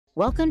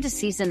Welcome to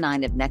Season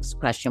 9 of Next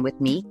Question with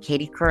me,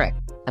 Katie Couric.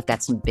 I've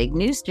got some big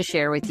news to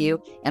share with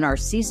you in our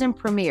season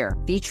premiere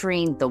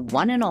featuring the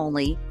one and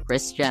only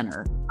Kris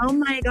Jenner. Oh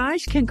my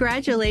gosh,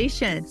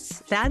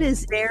 congratulations. That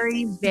is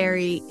very,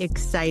 very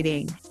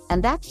exciting.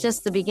 And that's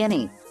just the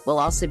beginning. We'll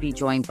also be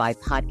joined by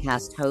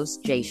podcast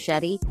host Jay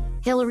Shetty,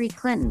 Hillary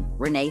Clinton,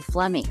 Renee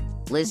Fleming,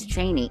 Liz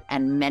Cheney,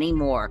 and many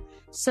more.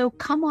 So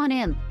come on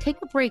in, take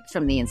a break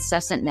from the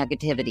incessant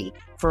negativity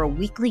for a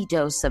weekly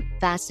dose of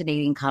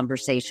fascinating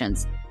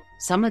conversations.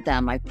 Some of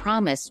them, I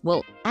promise,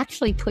 will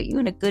actually put you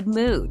in a good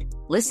mood.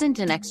 Listen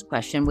to Next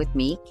Question with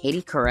me,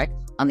 Katie Couric,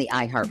 on the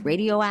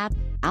iHeartRadio app,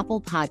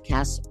 Apple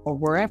Podcasts, or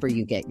wherever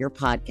you get your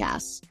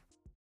podcasts.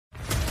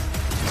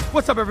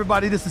 What's up,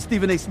 everybody? This is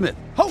Stephen A. Smith,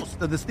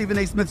 host of the Stephen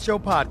A. Smith Show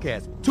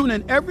podcast. Tune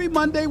in every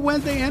Monday,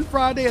 Wednesday, and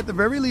Friday at the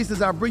very least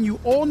as I bring you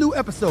all new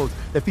episodes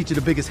that feature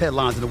the biggest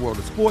headlines in the world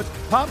of sports,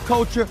 pop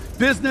culture,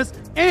 business,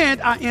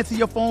 and I answer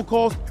your phone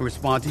calls and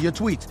respond to your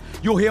tweets.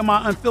 You'll hear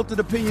my unfiltered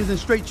opinions and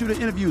straight-shooter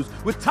interviews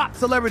with top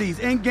celebrities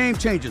and game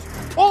changers.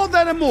 All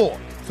that and more.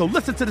 So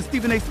listen to the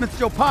Stephen A. Smith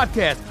Show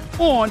podcast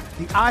on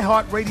the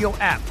iHeartRadio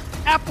app,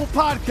 Apple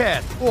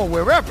Podcasts, or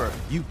wherever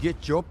you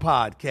get your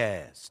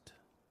podcast.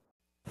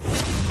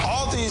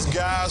 All these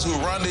guys who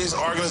run these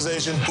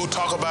organizations who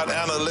talk about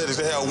analytics,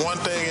 they have one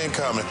thing in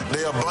common.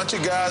 They're a bunch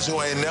of guys who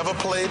ain't never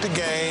played the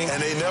game,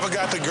 and they never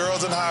got the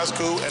girls in high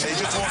school, and they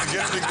just want to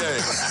get to the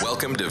game.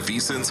 Welcome to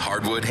VSiN's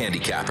Hardwood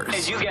Handicappers.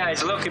 As you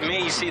guys look at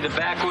me, you see the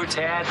backwards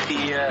hat,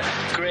 the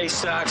gray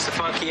socks, the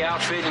funky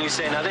outfit, and you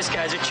say, now this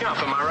guy's a chump,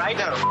 am I right?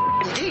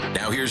 No, geek.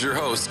 Now here's your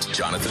host,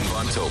 Jonathan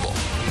Von Tobel.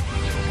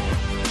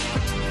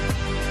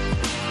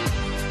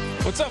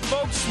 What's up,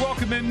 folks?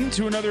 Welcome in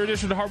to another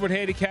edition of Hardwood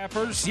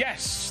Handicappers.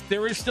 Yes,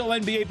 there is still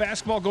NBA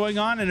basketball going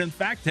on, and in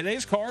fact,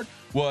 today's card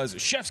was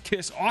chef's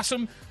kiss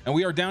awesome, and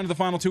we are down to the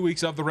final 2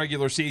 weeks of the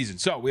regular season.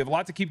 So we have a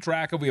lot to keep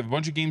track of. We have a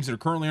bunch of games that are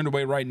currently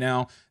underway right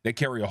now that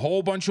carry a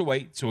whole bunch of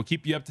weight, so we'll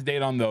keep you up to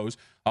date on those.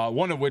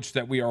 One of which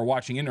that we are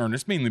watching in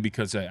earnest, mainly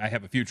because I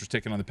have a futures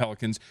ticket on the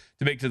Pelicans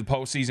to make to the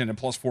postseason at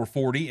plus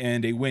 440,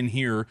 and a win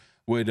here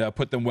would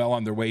put them well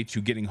on their way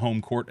to getting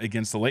home court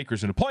against the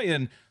Lakers. And to play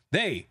in,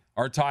 they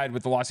are tied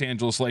with the Los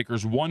Angeles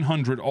Lakers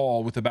 100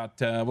 all with about,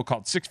 we'll call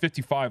it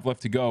 6:55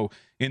 left to go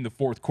in the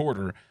fourth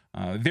quarter.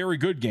 Very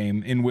good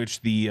game in which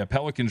the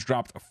Pelicans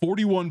dropped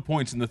 41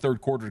 points in the third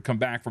quarter to come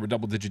back from a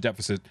double-digit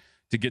deficit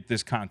to get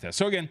this contest.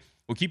 So again,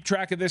 we'll keep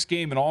track of this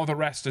game and all the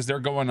rest as they're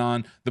going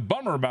on. The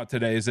bummer about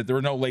today is that there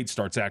are no late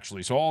starts,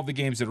 actually. So all the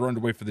games that are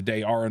underway for the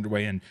day are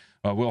underway, and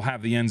we'll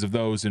have the ends of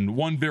those. And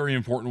one very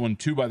important one,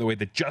 too, by the way,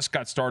 that just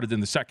got started in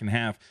the second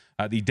half,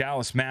 the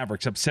Dallas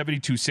Mavericks up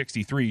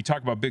 72-63. You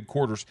talk about big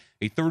quarters.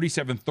 A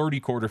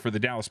 37-30 quarter for the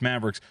Dallas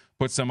Mavericks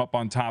puts them up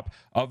on top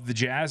of the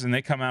Jazz, and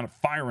they come out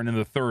firing in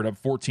the third, up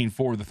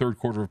 14-4 the third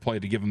quarter of play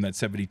to give them that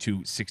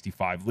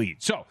 72-65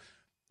 lead. So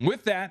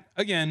with that,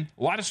 again,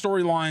 a lot of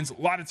storylines,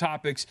 a lot of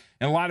topics,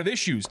 and a lot of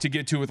issues to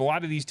get to with a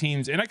lot of these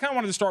teams. And I kind of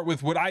wanted to start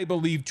with what I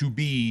believe to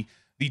be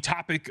the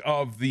topic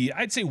of the,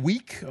 I'd say,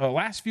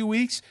 last few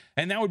weeks,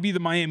 and that would be the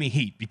Miami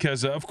Heat.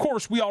 Because, of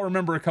course, we all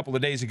remember a couple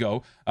of days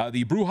ago,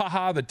 the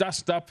brouhaha, the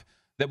dust-up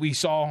that we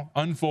saw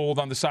unfold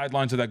on the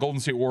sidelines of that Golden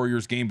State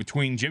Warriors game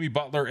between Jimmy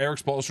Butler, Erik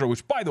Spoelstra,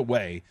 which, by the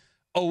way,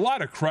 a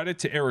lot of credit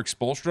to Erik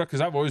Spoelstra,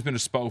 because I've always been a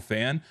Spo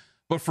fan.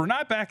 But for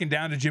not backing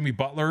down to Jimmy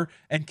Butler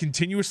and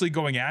continuously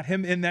going at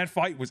him in that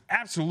fight was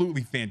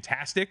absolutely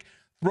fantastic.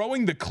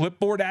 Throwing the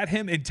clipboard at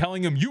him and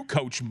telling him, you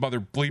coach, mother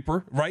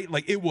bleeper, right?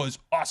 Like, it was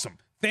awesome.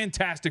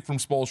 Fantastic from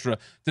Spoelstra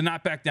to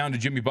not back down to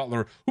Jimmy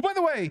Butler, who, by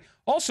the way,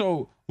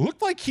 also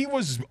looked like he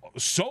was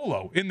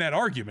solo in that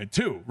argument,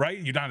 too,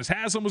 right? Udonis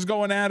Haslem was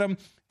going at him.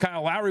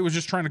 Kyle Lowry was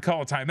just trying to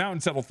call a timeout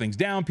and settle things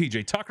down.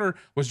 PJ Tucker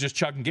was just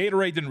chugging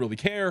Gatorade, didn't really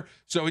care.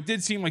 So it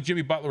did seem like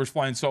Jimmy Butler was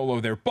flying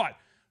solo there. But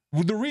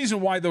the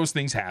reason why those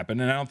things happen,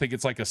 and I don't think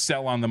it's like a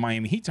sell on the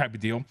Miami Heat type of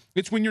deal,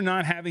 it's when you're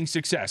not having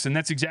success, and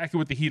that's exactly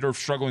what the Heat are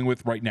struggling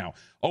with right now.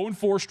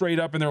 0-4 straight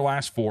up in their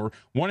last 4,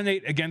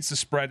 1-8 against the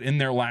spread in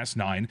their last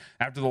 9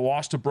 after the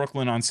loss to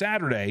Brooklyn on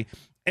Saturday.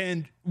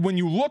 And when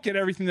you look at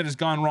everything that has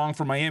gone wrong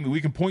for Miami,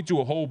 we can point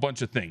to a whole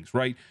bunch of things,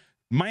 right?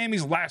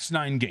 Miami's last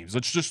 9 games.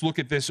 Let's just look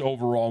at this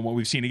overall and what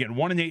we've seen. Again,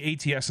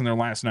 1-8 ATS in their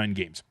last 9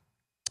 games.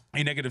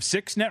 A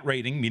 -6 net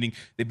rating, meaning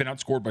they've been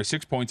outscored by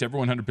 6 points every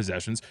 100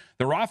 possessions.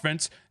 Their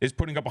offense is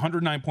putting up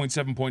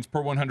 109.7 points per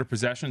 100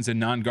 possessions in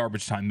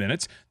non-garbage time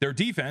minutes. Their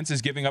defense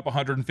is giving up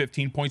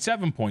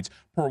 115.7 points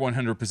per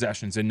 100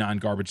 possessions in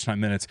non-garbage time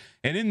minutes.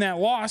 And in that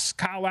loss,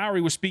 Kyle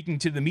Lowry was speaking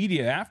to the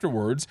media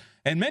afterwards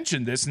and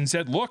mentioned this and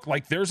said, look,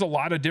 like there's a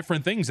lot of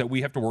different things that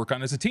we have to work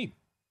on as a team.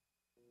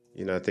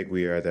 You know, I think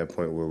we are at that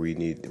point where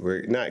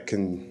we're not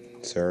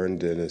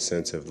concerned in a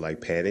sense of like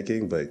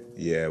panicking, but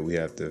yeah, we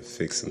have to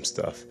fix some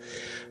stuff.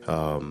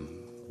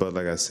 But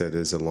like I said,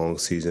 it's a long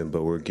season,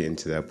 but we're getting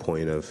to that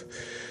point of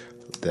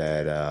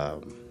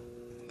that,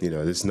 you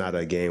know, this is not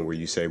a game where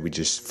you say we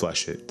just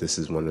flush it. This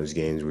is one of those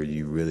games where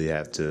you really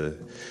have to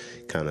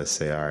kind of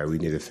say, all right, we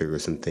need to figure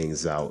some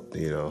things out,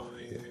 you know.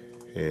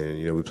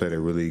 And, we played a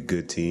really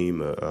good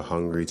team, a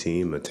hungry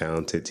team, a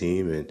talented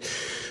team, and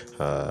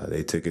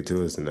they took it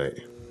to us tonight.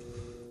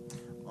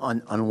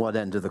 On what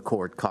end of the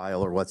court,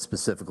 Kyle, or what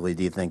specifically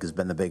do you think has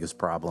been the biggest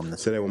problem?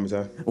 Say that one more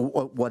time.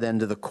 What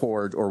end of the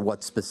court or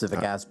what specific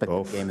aspect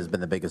both. of the game has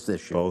been the biggest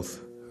issue?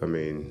 Both. I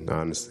mean,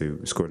 honestly,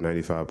 we scored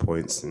 95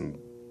 points and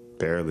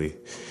barely.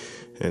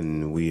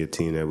 And we a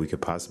team that we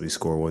could possibly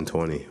score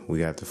 120.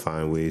 We have to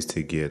find ways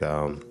to get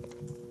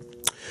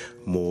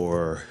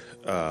more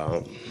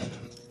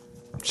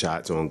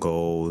shots on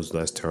goals,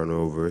 less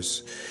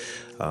turnovers.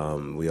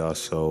 We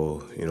also,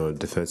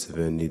 defensive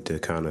end need to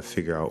kind of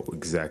figure out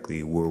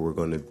exactly where we're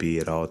going to be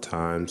at all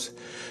times.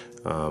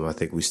 I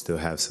think we still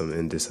have some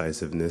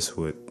indecisiveness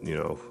with,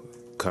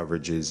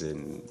 coverages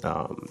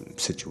and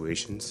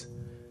situations.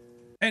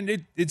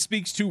 And it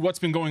speaks to what's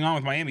been going on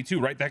with Miami,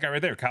 too, right? That guy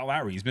right there, Kyle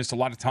Lowry, he's missed a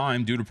lot of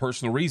time due to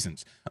personal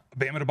reasons.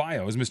 Bam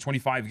Adebayo has missed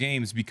 25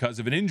 games because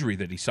of an injury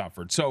that he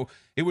suffered. So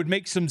it would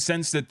make some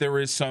sense that there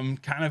is some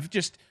kind of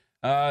just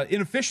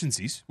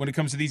inefficiencies when it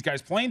comes to these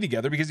guys playing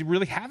together because they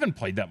really haven't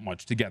played that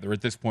much together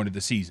at this point of the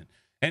season.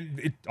 And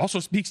it also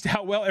speaks to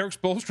how well Eric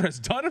Spoelstra has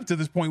done up to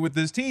this point with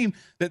this team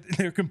that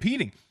they're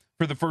competing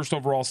for the first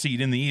overall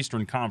seed in the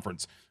Eastern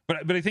Conference.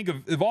 But I think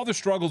of all the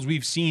struggles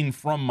we've seen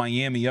from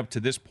Miami up to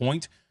this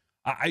point,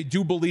 I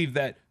do believe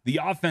that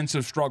the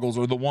offensive struggles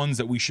are the ones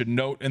that we should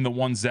note and the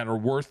ones that are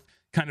worth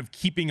kind of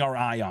keeping our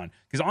eye on.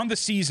 Because on the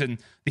season,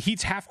 the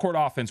Heat's half-court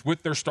offense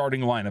with their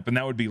starting lineup, and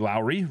that would be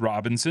Lowry,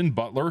 Robinson,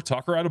 Butler,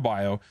 Tucker,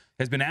 Adebayo,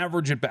 has been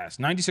average at best.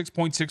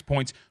 96.6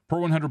 points per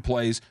 100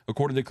 plays,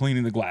 according to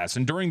Cleaning the Glass.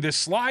 And during this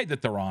slide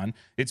that they're on,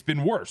 it's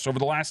been worse. Over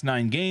the last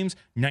 9 games,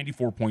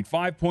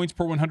 94.5 points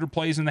per 100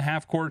 plays in the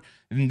half-court,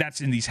 and that's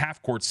in these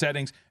half-court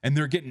settings, and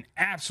they're getting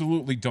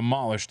absolutely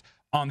demolished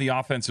on the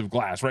offensive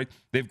glass, right?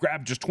 They've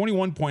grabbed just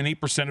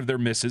 21.8% of their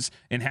misses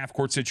in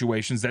half-court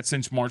situations. That's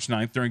since March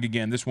 9th during,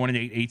 again, this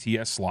 1-8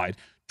 ATS slide.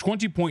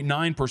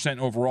 20.9%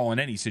 overall in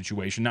any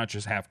situation, not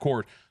just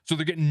half-court. So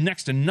they're getting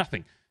next to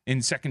nothing in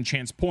second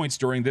chance points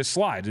during this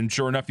slide. And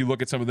sure enough, you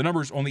look at some of the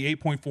numbers, only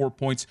 8.4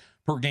 points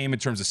per game in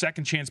terms of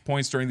second chance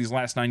points during these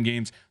last 9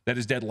 games. That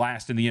is dead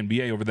last in the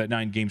NBA over that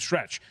 9-game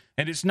stretch.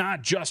 And it's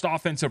not just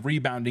offensive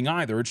rebounding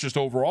either. It's just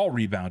overall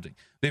rebounding.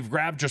 They've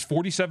grabbed just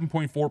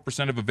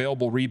 47.4% of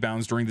available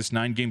rebounds during this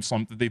 9-game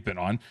slump that they've been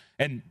on.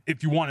 And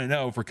if you want to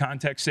know, for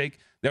context's sake,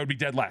 that would be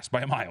dead last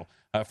by a mile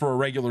for a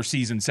regular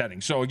season setting.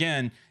 So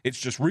again, it's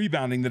just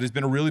rebounding that has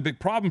been a really big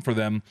problem for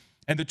them.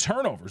 And the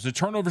turnovers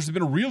have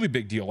been a really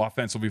big deal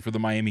offensively for the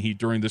Miami Heat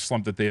during this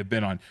slump that they have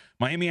been on.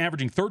 Miami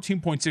averaging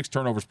 13.6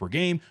 turnovers per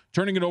game,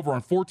 turning it over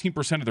on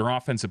 14% of their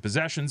offensive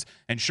possessions.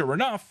 And sure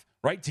enough,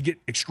 right, to get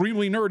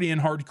extremely nerdy and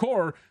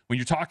hardcore, when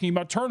you're talking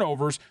about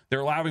turnovers,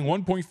 they're allowing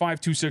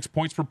 1.526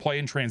 points per play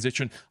in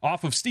transition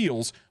off of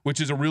steals, which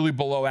is a really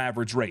below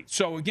average rate.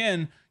 So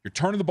again, you're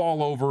turning the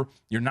ball over.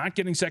 You're not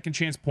getting second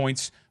chance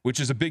points, which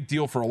is a big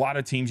deal for a lot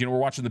of teams. We're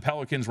watching the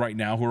Pelicans right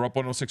now, who are up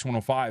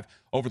 106-105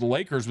 over the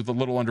Lakers with a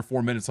little under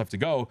 4 minutes left to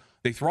go.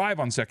 They thrive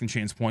on second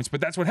chance points,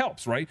 but that's what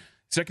helps, right?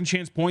 Second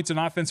chance points and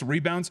offensive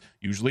rebounds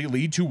usually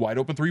lead to wide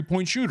open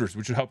 3-point shooters,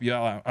 which would help you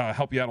out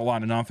a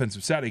lot in an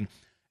offensive setting.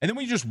 And then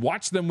when you just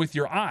watch them with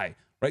your eye,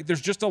 right,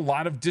 there's just a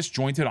lot of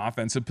disjointed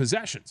offensive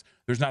possessions.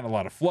 There's not a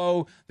lot of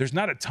flow. There's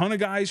not a ton of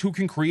guys who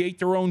can create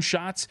their own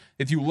shots.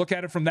 If you look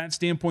at it from that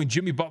standpoint,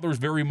 Jimmy Butler is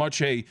very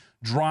much a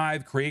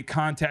drive, create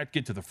contact,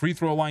 get to the free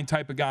throw line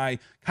type of guy.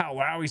 Kyle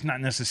Lowry's not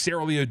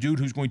necessarily a dude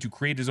who's going to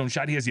create his own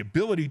shot. He has the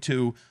ability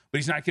to, but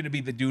he's not going to be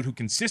the dude who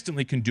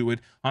consistently can do it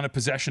on a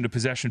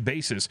possession-to-possession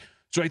basis.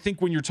 So I think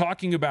when you're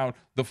talking about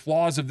the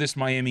flaws of this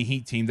Miami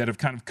Heat team that have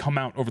kind of come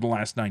out over the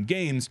last 9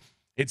 games,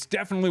 it's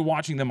definitely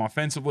watching them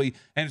offensively,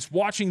 and it's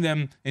watching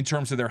them in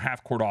terms of their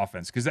half-court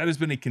offense, because that has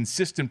been a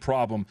consistent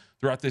problem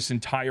throughout this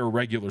entire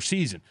regular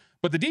season.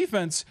 But the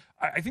defense,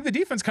 I think the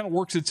defense kind of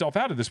works itself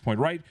out at this point,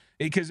 right?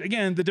 Because,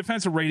 again, the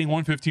defensive rating,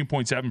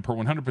 115.7 per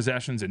 100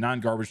 possessions and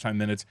non-garbage time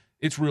minutes,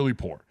 it's really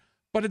poor.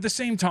 But at the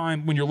same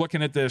time, when you're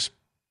looking at this,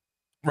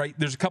 right,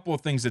 there's a couple of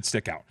things that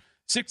stick out.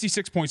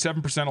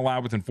 66.7%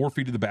 allowed within 4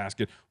 feet of the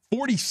basket,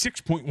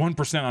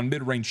 46.1% on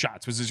mid-range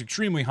shots, which is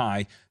extremely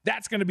high.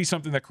 That's going to be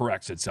something that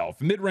corrects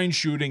itself. Mid-range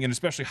shooting, and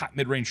especially hot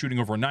mid-range shooting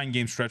over a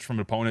 9-game stretch from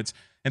opponents.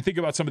 And think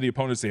about some of the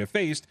opponents they have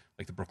faced,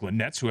 like the Brooklyn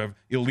Nets, who have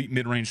elite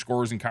mid-range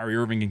scorers in Kyrie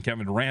Irving and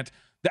Kevin Durant.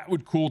 That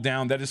would cool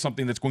down. That is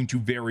something that's going to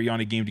vary on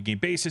a game-to-game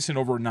basis and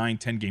over a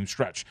 9-10-game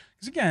stretch.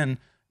 Because again,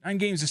 9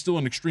 games is still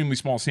an extremely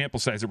small sample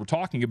size that we're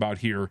talking about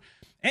here.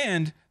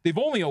 And they've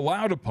only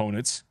allowed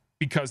opponents,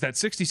 because that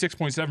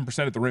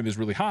 66.7% at the rim is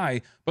really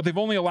high, but they've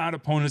only allowed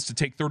opponents to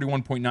take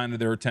 31.9%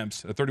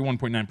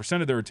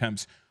 of their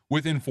attempts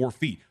within 4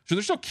 feet. So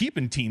they're still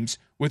keeping teams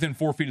within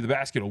 4 feet of the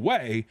basket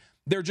away.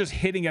 They're just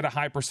hitting at a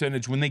high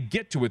percentage when they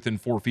get to within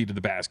 4 feet of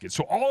the basket.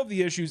 So all of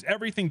the issues,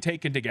 everything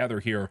taken together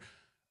here,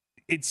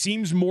 It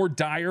seems more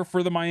dire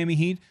for the Miami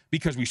Heat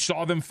because we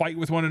saw them fight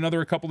with one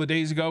another a couple of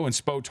days ago, and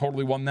Spo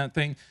totally won that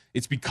thing.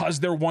 It's because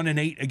they're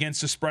 1-8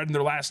 against the spread in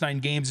their last 9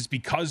 games. It's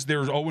because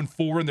they're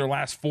 0-4 in their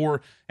last 4,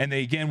 and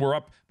they, again, were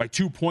up by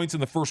 2 points in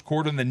the first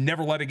quarter and then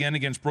never led again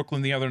against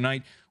Brooklyn the other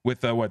night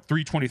with,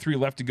 3:23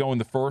 left to go in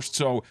the first.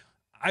 So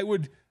I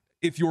would,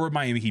 if you're a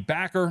Miami Heat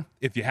backer,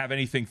 if you have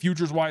anything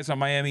futures-wise on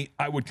Miami,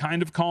 I would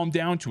kind of calm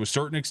down to a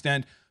certain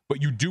extent.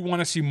 But you do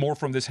want to see more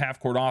from this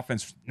half-court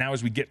offense now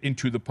as we get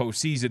into the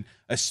postseason,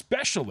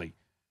 especially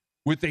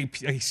with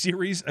a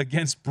series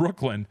against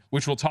Brooklyn,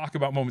 which we'll talk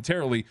about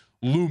momentarily,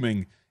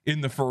 looming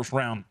in the first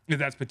round, if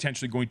that's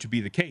potentially going to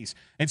be the case.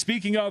 And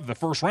speaking of the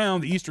first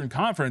round, the Eastern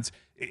Conference,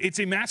 it's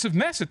a massive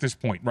mess at this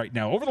point right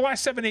now. Over the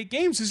last 7-8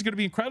 games, this is going to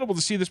be incredible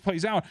to see this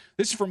plays out.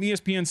 This is from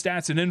ESPN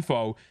Stats and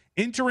Info.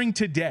 Entering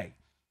today,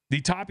 the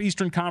top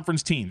Eastern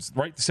Conference teams,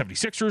 right? The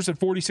 76ers at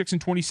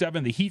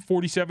 46-27, the Heat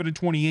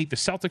 47-28, the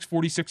Celtics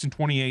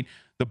 46-28,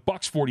 the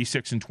Bucks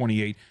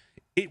 46-28.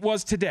 It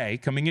was today,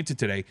 coming into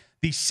today,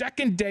 the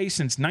second day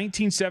since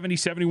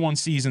 1970-71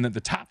 season that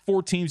the top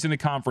 4 teams in the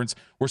conference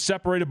were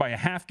separated by a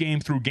half game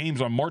through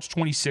games on March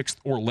 26th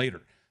or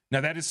later.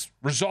 Now that has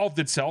resolved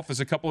itself as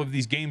a couple of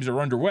these games are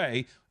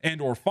underway and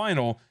or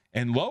final,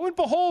 and lo and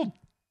behold,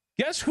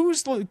 guess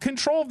who's in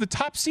control of the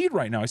top seed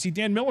right now? I see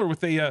Dan Miller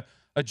with a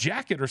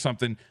jacket or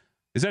something.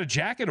 Is that a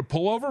jacket, a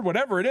pullover,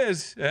 whatever it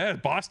is?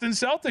 Boston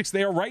Celtics.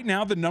 They are right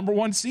now the number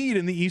 1 seed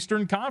in the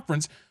Eastern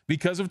Conference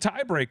because of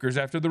tiebreakers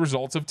after the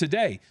results of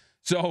today.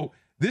 So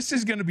this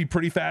is going to be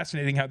pretty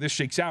fascinating how this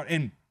shakes out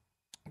and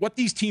what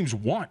these teams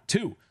want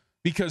too,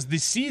 because the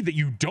seed that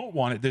you don't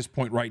want at this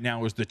point right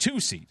now is the 2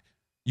 seed.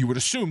 You would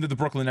assume that the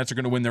Brooklyn Nets are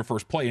going to win their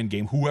first play-in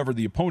game. Whoever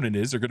the opponent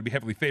is, they're going to be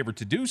heavily favored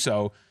to do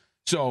so.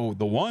 So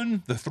the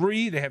 1, the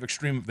 3, they have an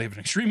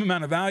extreme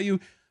amount of value.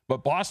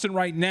 But Boston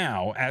right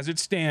now, as it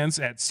stands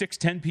at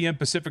 6:10 p.m.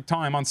 Pacific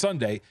time on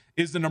Sunday,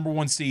 is the number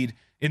 1 seed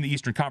in the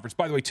Eastern Conference.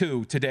 By the way,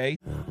 too, today,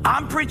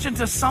 I'm preaching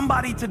to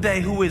somebody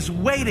today who is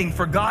waiting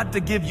for God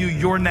to give you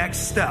your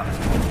next step.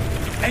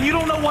 And you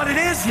don't know what it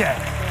is yet.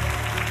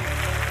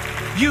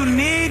 You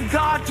need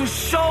God to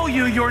show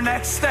you your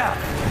next step.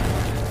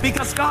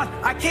 Because God,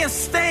 I can't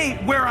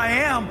stay where I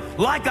am,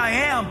 like I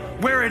am,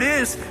 where it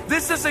is.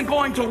 This isn't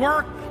going to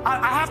work.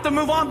 I have to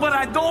move on, but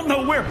I don't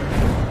know where.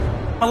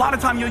 A lot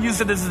of time you'll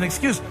use it as an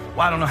excuse.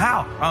 Well, I don't know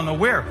how. I don't know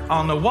where. I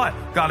don't know what.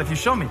 God, if you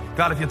show me.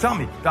 God, if you tell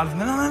me. God, if...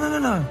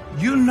 No.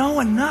 You know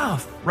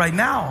enough right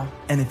now.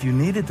 And if you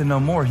needed to know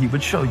more, he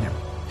would show you.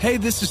 Hey,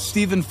 this is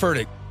Stephen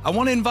Furtick. I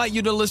want to invite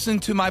you to listen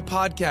to my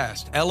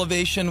podcast,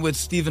 Elevation with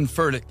Stephen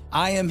Furtick.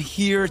 I am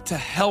here to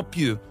help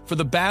you for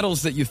the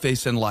battles that you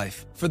face in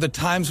life, for the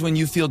times when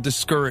you feel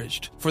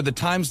discouraged, for the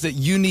times that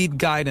you need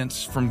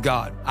guidance from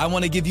God. I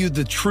want to give you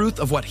the truth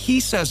of what he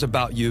says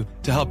about you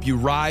to help you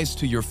rise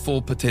to your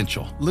full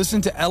potential. Listen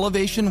to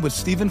Elevation with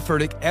Stephen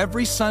Furtick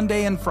every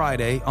Sunday and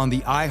Friday on the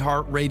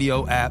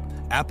iHeartRadio app,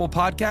 Apple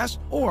Podcasts,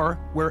 or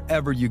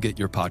wherever you get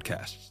your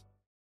podcasts.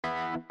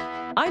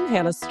 I'm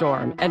Hannah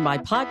Storm, and my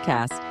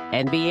podcast,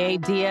 NBA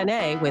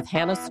DNA with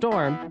Hannah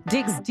Storm,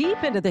 digs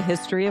deep into the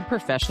history of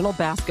professional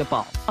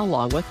basketball,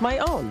 along with my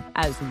own,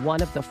 as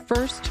one of the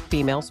first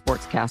female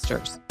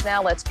sportscasters.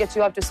 Now let's get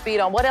you up to speed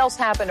on what else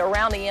happened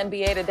around the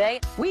NBA today.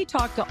 We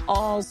talked to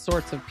all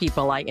sorts of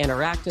people I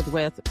interacted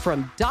with,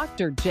 from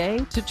Dr.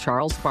 J to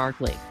Charles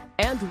Barkley,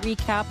 and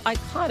recap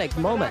iconic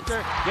moments.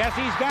 Yes,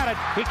 he's got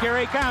it. Here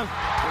he comes.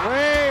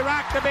 Way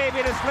rock the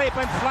baby to sleep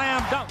and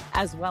slam dunk.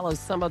 As well as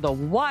some of the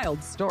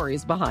wild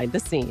stories behind the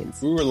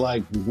scenes. We were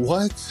like,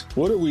 what?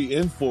 What are we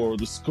in for?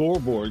 The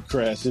scoreboard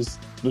crashes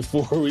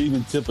before we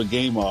even tip a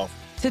game off.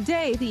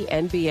 Today, the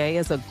NBA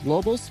is a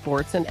global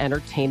sports and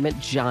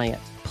entertainment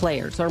giant.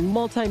 Players are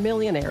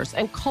multimillionaires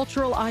and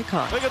cultural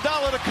icons.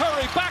 Iguodala to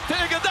Curry, back to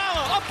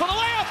Iguodala, up for the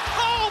layup.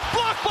 Oh,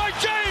 blocked by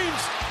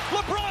James.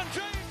 LeBron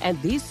James. And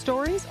these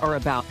stories are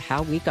about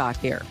how we got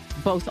here,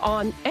 both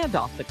on and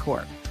off the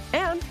court.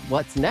 And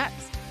what's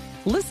next?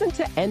 Listen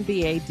to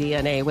NBA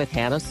DNA with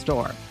Hannah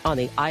Storm on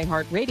the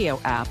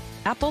iHeartRadio app,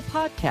 Apple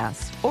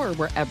Podcasts, or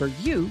wherever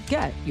you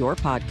get your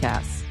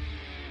podcasts.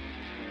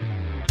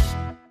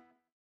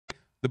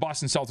 the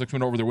Boston Celtics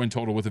went over their win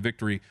total with a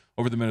victory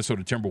over the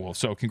Minnesota Timberwolves.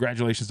 So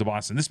congratulations to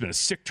Boston. This has been a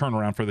sick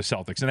turnaround for the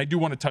Celtics. And I do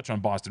want to touch on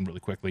Boston really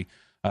quickly.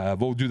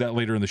 We'll do that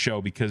later in the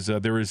show because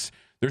there's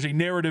a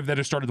narrative that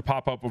has started to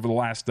pop up over the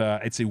last,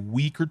 I'd say,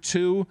 week or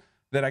two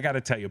that I got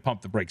to tell you,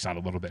 pump the brakes on a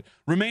little bit.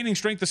 Remaining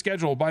strength of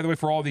schedule, by the way,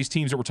 for all these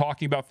teams that we're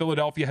talking about,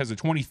 Philadelphia has the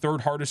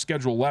 23rd hardest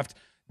schedule left.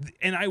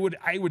 And I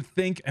would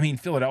think,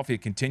 Philadelphia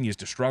continues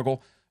to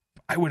struggle.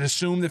 I would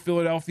assume that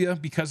Philadelphia,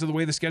 because of the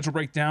way the schedule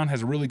breaks down,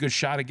 has a really good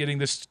shot at getting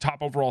this top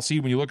overall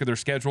seed when you look at their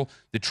schedule.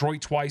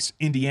 Detroit twice,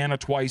 Indiana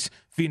twice,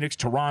 Phoenix,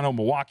 Toronto,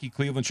 Milwaukee,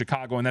 Cleveland,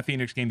 Chicago. And that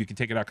Phoenix game, you can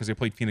take it out because they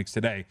played Phoenix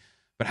today.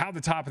 But how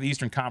the top of the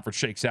Eastern Conference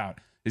shakes out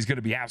is going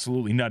to be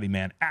absolutely nutty,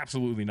 man.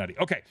 Absolutely nutty.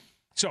 Okay,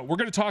 so we're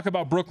going to talk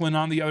about Brooklyn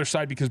on the other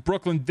side because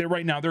Brooklyn, they're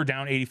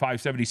down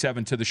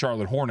 85-77 to the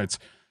Charlotte Hornets.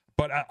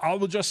 But I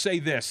will just say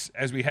this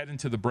as we head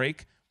into the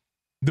break.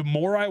 the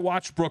more I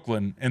watch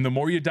Brooklyn and the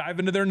more you dive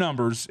into their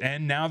numbers,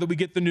 and now that we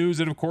get the news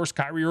that, of course,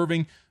 Kyrie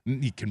Irving,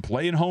 he can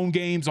play in home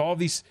games, all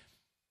these,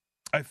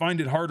 I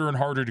find it harder and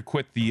harder to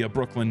quit the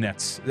Brooklyn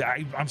Nets.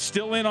 I'm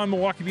still in on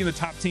Milwaukee being the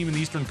top team in the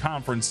Eastern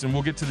Conference, and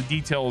we'll get to the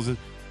details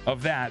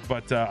of that,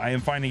 but I am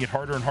finding it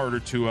harder and harder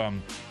to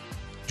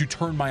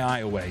turn my eye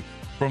away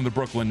from the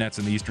Brooklyn Nets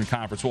in the Eastern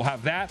Conference. We'll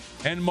have that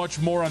and much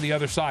more on the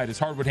other side as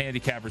Hardwood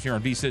Handicappers here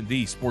on VSiN,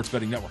 the Sports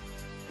Betting Network.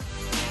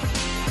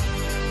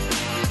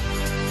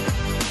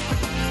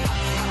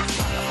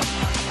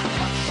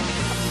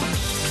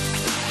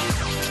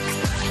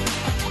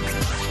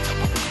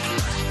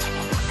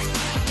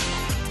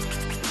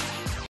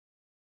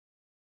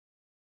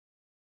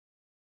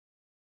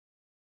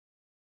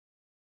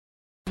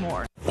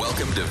 More.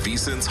 Welcome to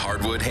VSiN's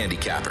Hardwood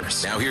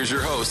Handicappers. Now here's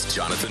your host,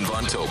 Jonathan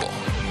Von Tobel.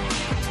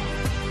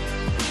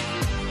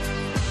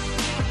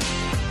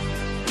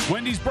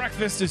 Wendy's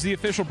Breakfast is the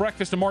official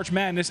breakfast of March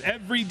Madness.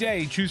 Every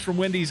day, choose from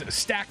Wendy's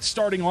stacked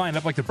starting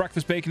lineup like the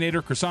Breakfast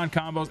Baconator, croissant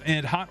combos,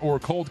 and hot or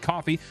cold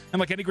coffee. And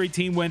like any great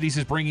team, Wendy's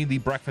is bringing the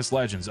breakfast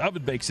legends.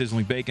 Oven-baked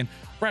sizzling bacon,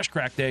 fresh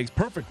cracked eggs,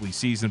 perfectly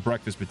seasoned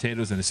breakfast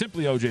potatoes, and a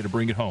Simply OJ to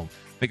bring it home.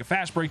 Make a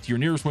fast break to your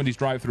nearest Wendy's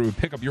drive-thru and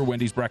pick up your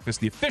Wendy's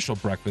Breakfast, the official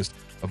breakfast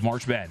of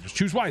March Madness.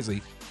 Choose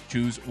wisely.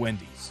 Choose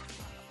Wendy's.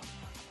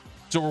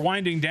 So we're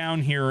winding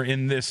down here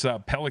in this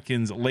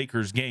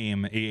Pelicans-Lakers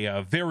game.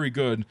 A very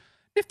good,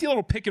 nifty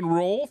little pick and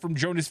roll from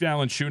Jonas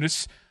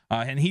Valanciunas,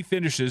 and he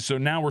finishes. So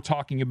now we're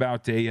talking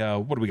about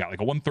what do we got?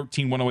 Like a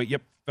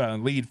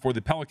 113-108 lead for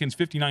the Pelicans,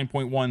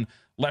 59.1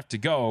 left to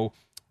go.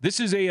 This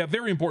is a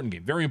very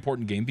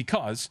important game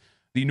because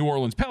the New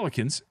Orleans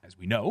Pelicans, as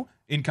we know,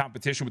 in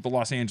competition with the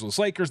Los Angeles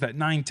Lakers, that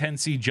 9-10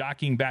 seed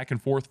jockeying back and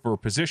forth for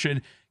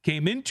position,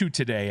 came into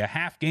today a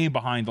half game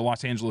behind the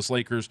Los Angeles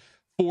Lakers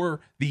for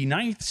the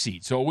 9th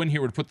seed. So a win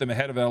here would put them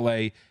ahead of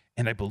LA.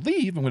 And I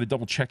believe, I'm going to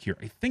double check here,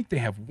 I think they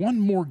have one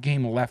more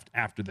game left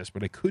after this,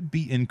 but I could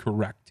be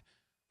incorrect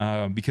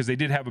because they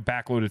did have a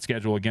backloaded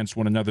schedule against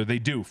one another. They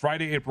do.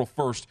 Friday, April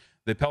 1st,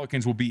 the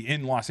Pelicans will be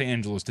in Los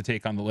Angeles to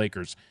take on the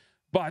Lakers.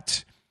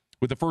 But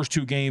with the first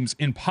two games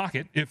in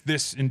pocket, if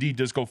this indeed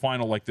does go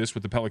final like this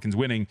with the Pelicans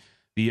winning,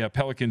 the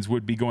Pelicans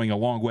would be going a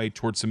long way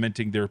towards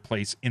cementing their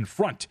place in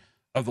front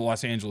of the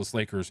Los Angeles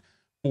Lakers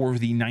for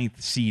the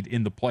 9th seed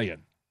in the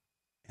play-in.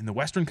 In the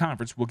Western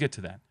Conference, we'll get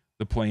to that.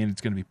 The play-in,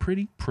 it's going to be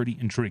pretty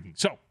intriguing.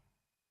 So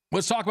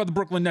let's talk about the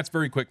Brooklyn Nets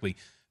very quickly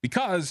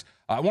because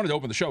I wanted to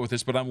open the show with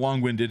this, but I'm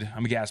long-winded.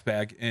 I'm a gas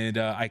bag, and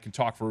I can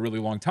talk for a really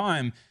long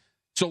time.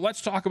 So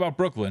let's talk about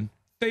Brooklyn.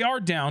 They are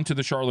down to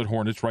the Charlotte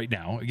Hornets right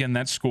now. Again,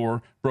 that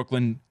score,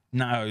 Brooklyn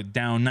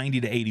down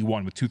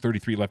 90-81 with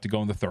 2:33 left to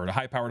go in the third. A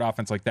high-powered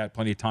offense like that,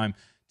 plenty of time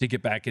to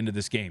get back into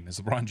this game. As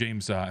LeBron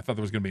James, I thought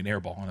there was going to be an air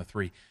ball on a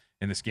three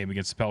in this game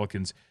against the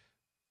Pelicans.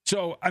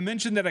 So I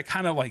mentioned that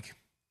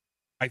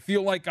I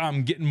feel like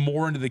I'm getting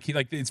more into the key.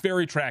 Like, it's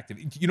very attractive.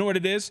 You know what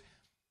it is?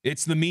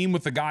 It's the meme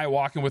with the guy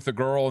walking with the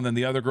girl and then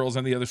the other girl's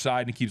on the other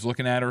side and he keeps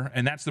looking at her.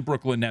 And that's the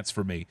Brooklyn Nets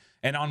for me.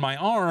 And on my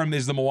arm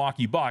is the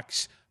Milwaukee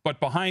Bucks. But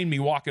behind me,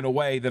 walking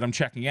away that I'm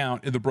checking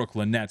out, are the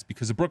Brooklyn Nets,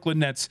 because the Brooklyn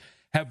Nets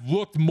have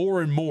looked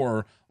more and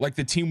more like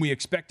the team we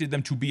expected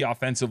them to be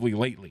offensively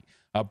lately.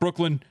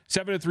 Brooklyn,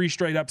 7-3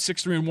 straight up,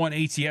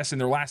 6-3-1 ATS in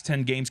their last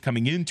 10 games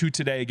coming into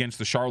today against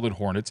the Charlotte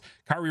Hornets.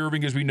 Kyrie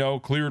Irving, as we know,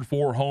 cleared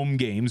 4 home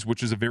games,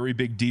 which is a very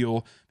big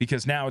deal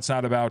because now it's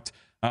not about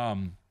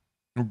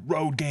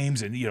road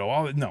games and,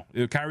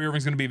 Kyrie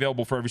Irving's going to be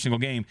available for every single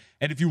game.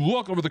 And if you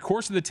look over the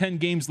course of the 10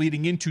 games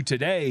leading into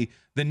today,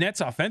 the Nets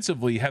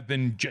offensively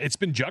it's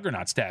been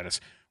juggernaut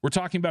status. We're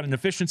talking about an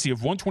efficiency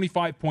of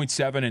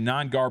 125.7 in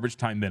non-garbage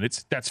time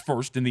minutes. That's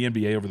first in the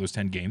NBA over those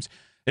 10 games.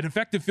 An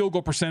effective field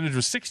goal percentage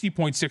of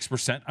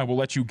 60.6%. I will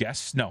let you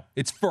guess. No,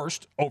 it's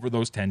first over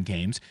those 10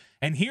 games.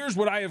 And here's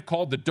what I have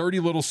called the dirty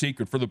little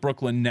secret for the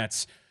Brooklyn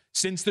Nets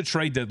since the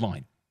trade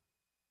deadline.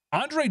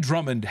 Andre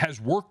Drummond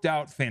has worked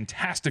out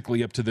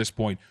fantastically up to this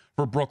point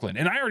for Brooklyn.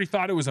 And I already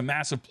thought it was a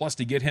massive plus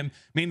to get him,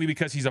 mainly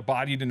because he's a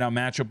body to now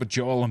match up with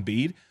Joel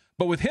Embiid.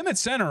 But with him at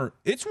center,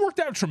 it's worked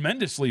out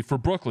tremendously for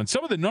Brooklyn.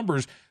 Some of the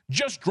numbers,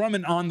 just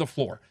Drummond on the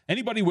floor.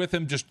 Anybody with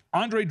him, just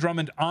Andre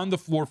Drummond on the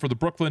floor for the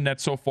Brooklyn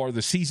Nets so far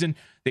this season.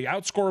 They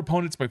outscore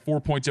opponents by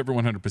 4 points every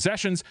 100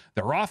 possessions.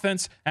 Their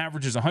offense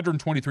averages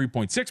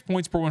 123.6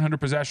 points per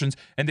 100 possessions,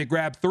 and they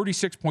grab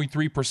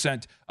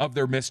 36.3% of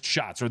their missed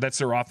shots, or that's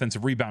their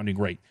offensive rebounding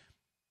rate.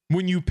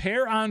 When you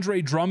pair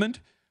Andre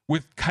Drummond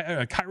with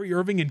Kyrie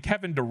Irving and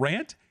Kevin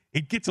Durant,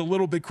 it gets a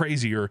little bit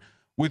crazier.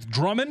 With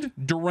Drummond,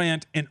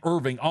 Durant, and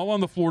Irving all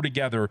on the floor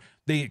together,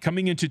 they,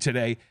 coming into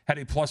today, had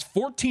a plus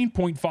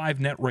 14.5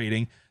 net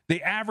rating. They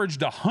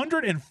averaged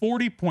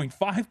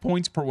 140.5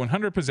 points per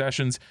 100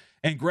 possessions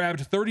and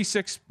grabbed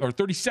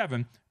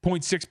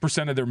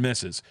 37.6% of their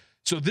misses.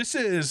 So this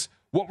is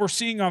what we're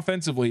seeing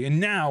offensively, and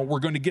now we're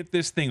going to get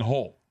this thing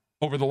whole.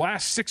 Over the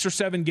last 6 or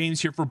 7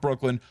 games here for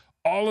Brooklyn,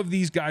 all of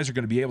these guys are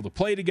going to be able to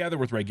play together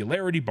with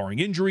regularity, barring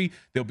injury.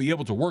 They'll be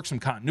able to work some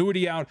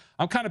continuity out.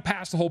 I'm kind of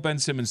past the whole Ben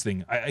Simmons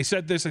thing. I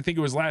said this, I think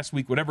it was last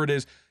week, whatever it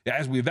is.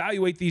 As we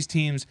evaluate these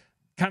teams,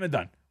 kind of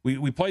done.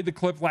 We played the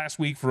clip last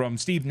week from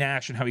Steve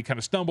Nash and how he kind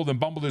of stumbled and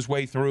bumbled his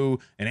way through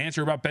an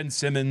answer about Ben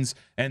Simmons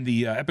and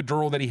the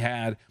epidural that he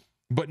had.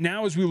 But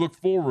now as we look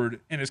forward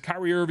and as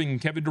Kyrie Irving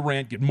and Kevin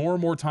Durant get more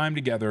and more time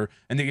together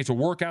and they get to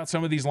work out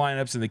some of these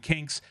lineups and the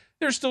kinks,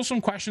 there's still some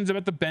questions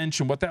about the bench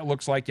and what that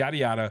looks like, yada,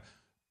 yada.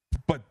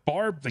 But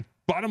the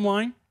bottom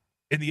line,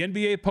 in the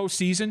NBA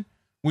postseason,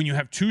 when you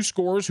have two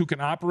scorers who can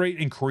operate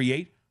and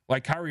create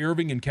like Kyrie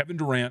Irving and Kevin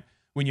Durant,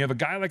 when you have a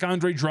guy like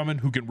Andre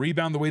Drummond who can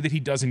rebound the way that he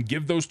does and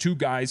give those two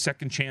guys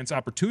second chance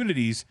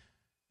opportunities,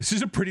 this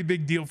is a pretty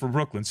big deal for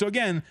Brooklyn. So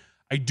again,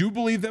 I do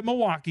believe that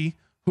Milwaukee,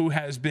 who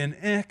has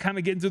been kind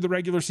of getting through the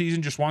regular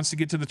season, just wants to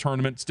get to the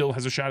tournament, still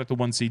has a shot at the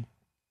 1 seed.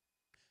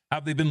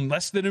 Have they been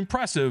less than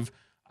impressive?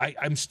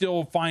 I'm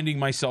still finding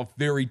myself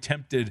very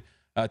tempted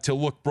to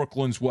look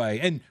Brooklyn's way.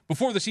 And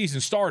before the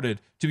season started,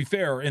 to be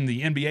fair, in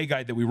the NBA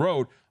guide that we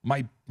wrote,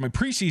 my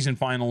preseason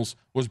finals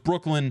was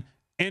Brooklyn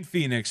and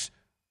Phoenix.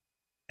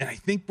 And I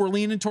think we're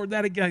leaning toward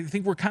that again. I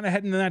think we're kind of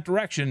heading in that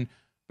direction.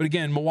 But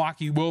again,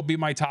 Milwaukee will be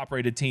my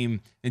top-rated team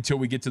until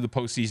we get to the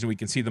postseason. We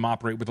can see them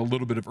operate with a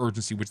little bit of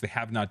urgency, which they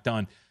have not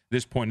done at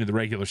this point in the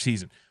regular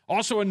season.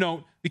 Also a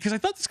note, because I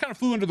thought this kind of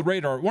flew under the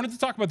radar, I wanted to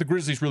talk about the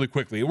Grizzlies really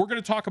quickly. We're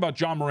going to talk about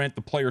Ja Morant,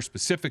 the player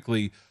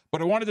specifically,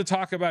 but I wanted to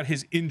talk about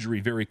his injury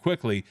very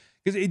quickly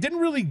because it didn't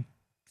really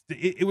 –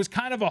 it was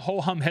kind of a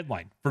ho-hum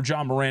headline for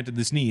Ja Morant and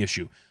this knee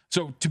issue.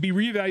 So to be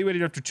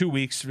reevaluated after 2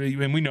 weeks,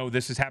 and we know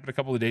this has happened a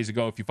couple of days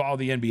ago. If you follow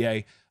the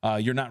NBA,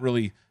 you're not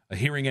really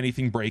hearing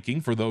anything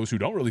breaking. For those who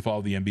don't really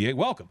follow the NBA,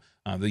 welcome.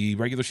 The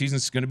regular season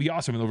is going to be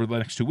awesome over the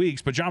next 2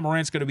 weeks, but Ja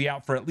Morant's going to be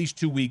out for at least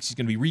 2 weeks. He's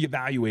going to be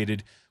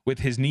reevaluated with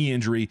his knee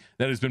injury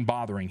that has been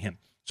bothering him.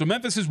 So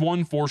Memphis has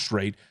won 4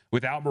 straight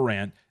without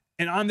Morant,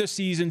 and on this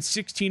season,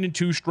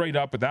 16-2 straight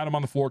up without him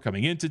on the floor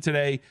coming into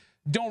today.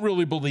 Don't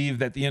really believe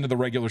that the end of the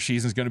regular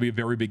season is going to be a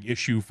very big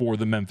issue for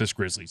the Memphis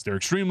Grizzlies. They're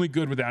extremely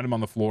good without him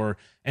on the floor.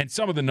 And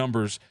some of the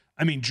numbers,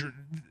 I mean,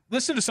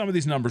 listen to some of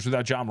these numbers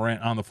without Ja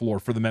Morant on the floor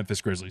for the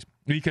Memphis Grizzlies,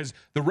 because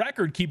the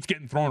record keeps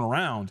getting thrown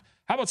around.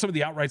 How about some of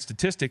the outright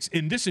statistics?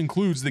 And this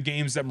includes the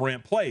games that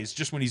Morant plays,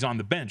 just when he's on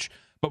the bench.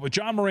 But with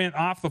Ja Morant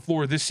off the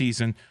floor this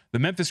season, the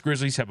Memphis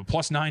Grizzlies have a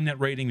 +9 net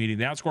rating, meaning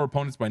they outscore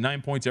opponents by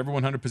 9 points every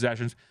 100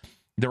 possessions.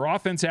 Their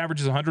offense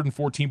averages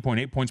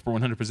 114.8 points per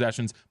 100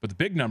 possessions, but the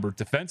big number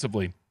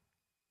defensively,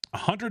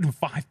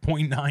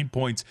 105.9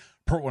 points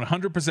per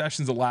 100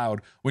 possessions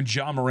allowed when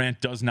Ja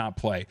Morant does not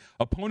play.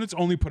 Opponents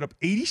only put up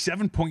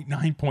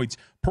 87.9 points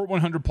per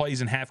 100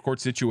 plays in half-court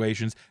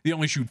situations. They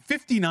only shoot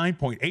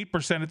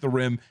 59.8% at the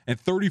rim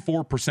and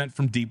 34%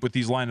 from deep with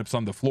these lineups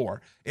on the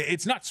floor.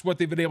 It's nuts what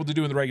they've been able to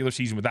do in the regular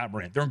season without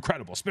Morant. They're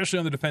incredible, especially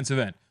on the defensive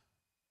end.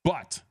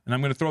 But, and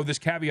I'm going to throw this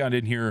caveat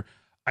in here,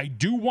 I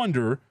do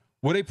wonder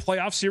what a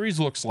playoff series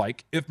looks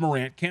like if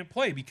Morant can't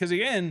play. Because,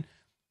 again,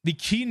 the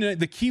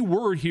key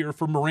word here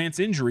for Morant's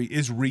injury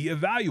is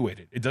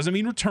reevaluated. It doesn't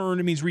mean return.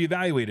 It means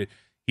reevaluated.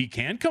 He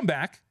can come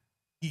back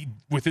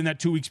within that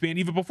 2-week span.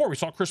 Even before, we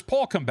saw Chris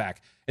Paul come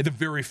back at the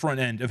very front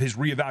end of his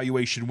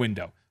reevaluation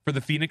window for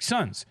the Phoenix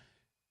Suns.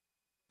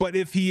 But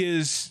if he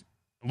is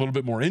a little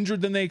bit more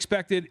injured than they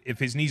expected, if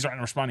his knees aren't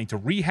responding to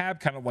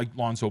rehab, kind of like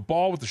Lonzo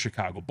Ball with the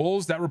Chicago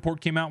Bulls, that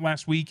report came out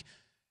last week,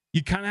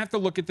 you kind of have to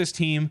look at this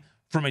team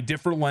from a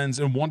different lens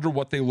and wonder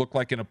what they look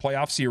like in a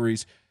playoff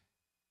series,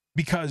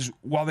 because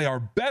while they are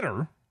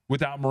better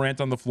without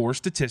Morant on the floor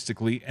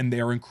statistically, and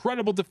they are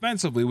incredible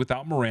defensively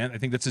without Morant, I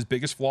think that's his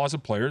biggest flaw as a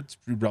player. It's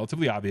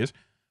relatively obvious.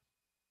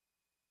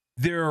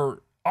 Their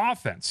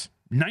offense,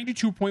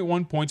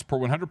 92.1 points per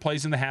 100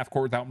 plays in the half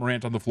court without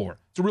Morant on the floor.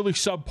 It's a really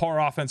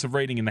subpar offensive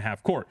rating in the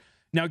half court.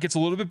 Now, it gets a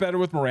little bit better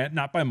with Morant,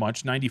 not by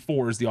much.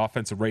 94 is the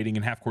offensive rating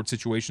in half court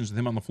situations with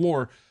him on the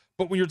floor.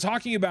 But when you're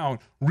talking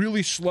about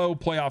really slow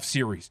playoff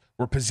series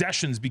where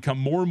possessions become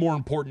more and more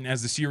important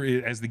as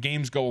the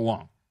games go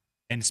along,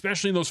 and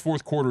especially in those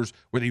fourth quarters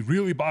where they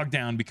really bog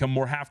down, become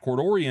more half-court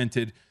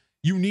oriented,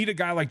 you need a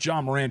guy like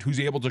Ja Morant who's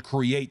able to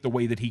create the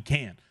way that he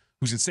can,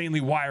 who's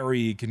insanely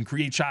wiry, can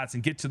create shots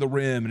and get to the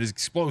rim and is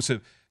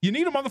explosive. You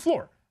need him on the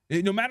floor.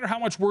 No matter how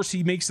much worse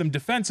he makes them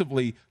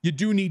defensively, you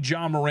do need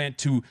Ja Morant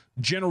to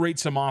generate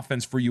some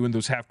offense for you in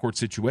those half-court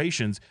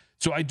situations.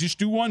 So I just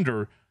do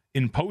wonder,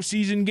 in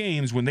postseason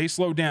games, when they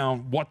slow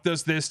down, what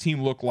does this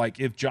team look like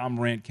if Ja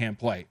Morant can't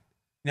play?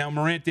 Now,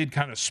 Morant did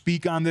kind of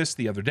speak on this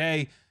the other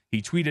day.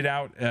 He tweeted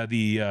out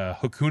the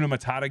Hakuna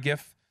Matata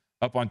gif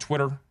up on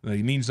Twitter.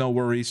 He means no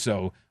worries.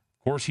 So,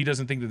 of course, he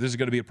doesn't think that this is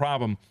going to be a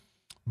problem.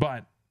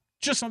 But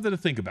just something to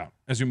think about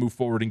as we move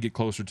forward and get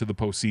closer to the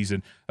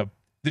postseason.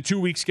 The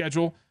 2-week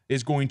schedule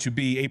is going to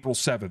be April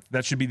 7th.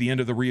 That should be the end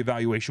of the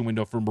reevaluation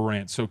window for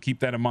Morant. So keep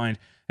that in mind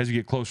as we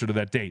get closer to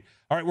that date.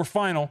 All right, we're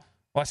final.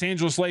 Los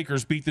Angeles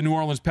Lakers beat the New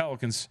Orleans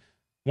Pelicans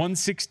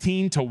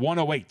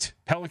 116-108.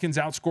 Pelicans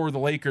outscored the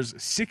Lakers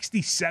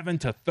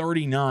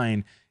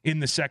 67-39 in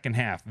the second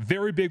half.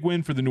 Very big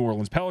win for the New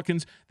Orleans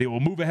Pelicans. They will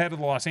move ahead of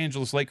the Los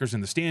Angeles Lakers in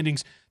the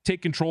standings,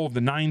 take control of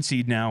the 9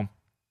 seed now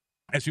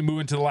as we move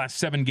into the last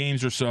 7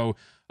 games or so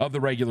of the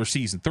regular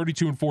season.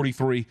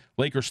 32-43,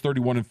 Lakers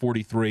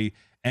 31-43.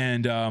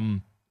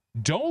 And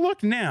don't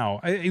look now,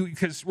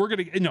 because I'm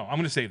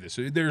going to say this.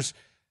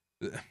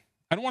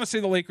 I don't want to say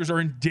the Lakers are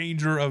in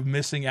danger of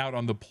missing out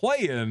on the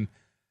play-in,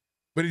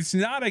 but it's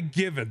not a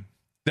given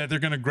that they're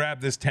going to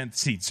grab this 10th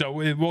seed. So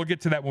we'll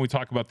get to that when we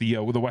talk about the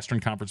Western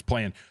Conference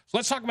play-in. So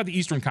let's talk about the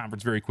Eastern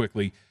Conference very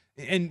quickly.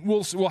 And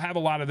we'll have a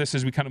lot of this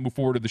as we kind of move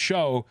forward to the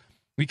show,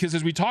 because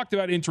as we talked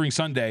about entering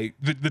Sunday,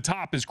 the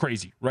top is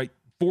crazy, right?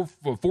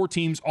 Four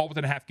teams all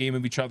within a half game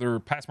of each other,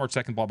 past March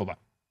 2nd, blah, blah, blah.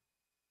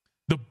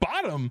 The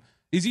bottom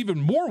is even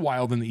more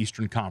wild in the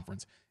Eastern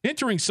Conference.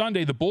 Entering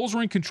Sunday, the Bulls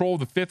are in control of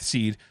the 5th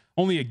seed,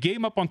 only a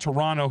game up on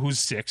Toronto, who's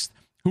 6th,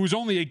 who's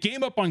only a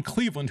game up on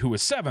Cleveland, who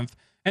is 7th,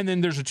 and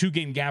then there's a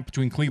 2-game gap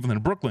between Cleveland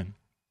and Brooklyn.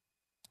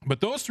 But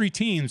those 3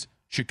 teams,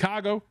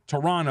 Chicago,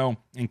 Toronto,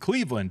 and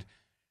Cleveland,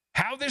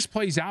 how this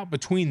plays out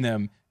between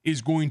them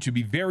is going to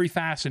be very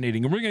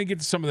fascinating. And we're going to get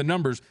to some of the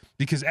numbers,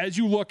 because as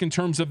you look in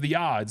terms of the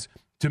odds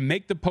to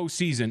make the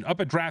postseason, up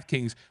at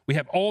DraftKings, we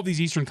have all these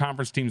Eastern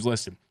Conference teams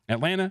listed.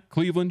 Atlanta,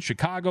 Cleveland,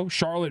 Chicago,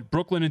 Charlotte,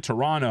 Brooklyn, and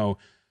Toronto.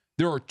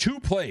 There are 2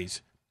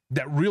 plays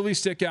that really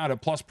stick out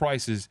at plus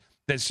prices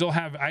that still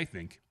have, I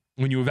think,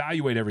 when you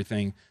evaluate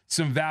everything,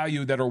 some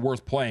value that are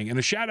worth playing. And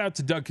a shout out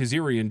to Doug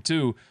Kazarian,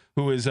 too,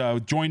 who has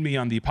joined me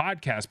on the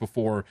podcast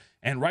before.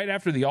 And right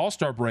after the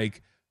All-Star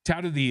break,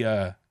 touted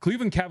the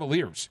Cleveland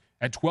Cavaliers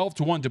at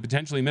 12-1 to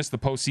potentially miss the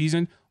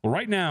postseason. Well,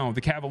 right now,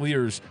 the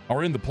Cavaliers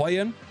are in the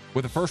play-in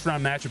with a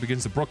first-round matchup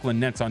against the Brooklyn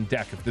Nets on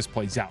deck if this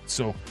plays out.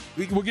 So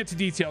we'll get to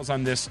details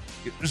on this.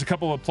 There's a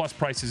couple of plus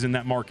prices in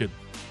that market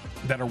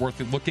that are worth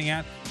looking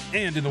at,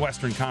 and in the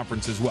Western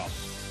Conference as well.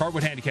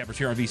 Hardwood Handicappers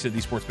here on VSiN,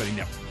 the Sports Betting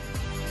Network.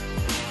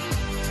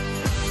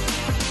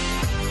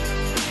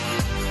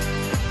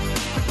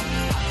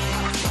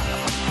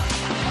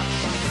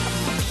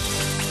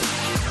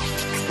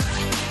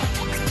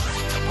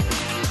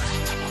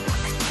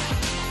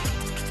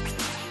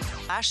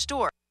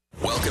 Store.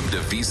 Welcome to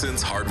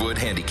VSiN's Hardwood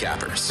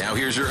Handicappers. Now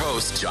here's your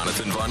host,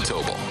 Jonathan Von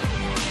Tobel.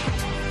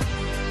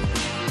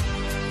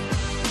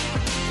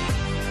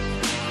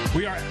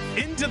 We are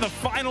into the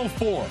Final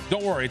Four.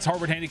 Don't worry, it's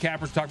Hardwood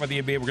Handicappers. We're talking about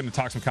the NBA. We're going to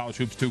talk some college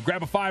hoops, too.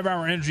 Grab a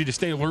 5-hour energy to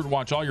stay alert and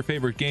watch all your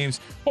favorite games.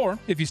 Or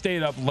if you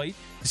stayed up late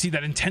to see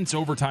that intense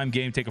overtime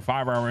game, take a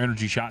 5-hour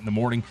energy shot in the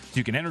morning so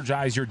you can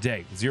energize your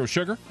day. With zero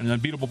sugar and an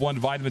unbeatable blend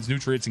of vitamins,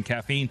 nutrients, and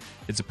caffeine,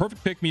 it's a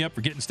perfect pick-me-up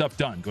for getting stuff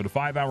done. Go to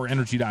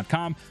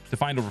 5hourenergy.com to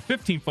find over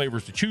 15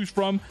 flavors to choose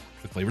from,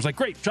 with flavors like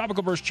grape,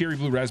 tropical burst, cherry,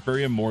 blue,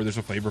 raspberry, and more. There's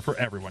a flavor for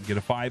everyone. Get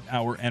a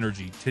 5-hour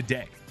energy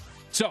today.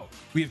 So,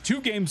 we have 2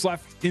 games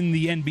left in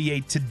the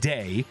NBA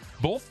today,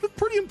 both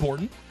pretty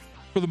important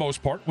for the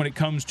most part when it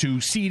comes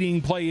to seeding,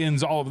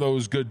 play-ins, all of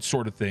those good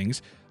sort of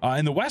things.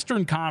 In the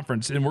Western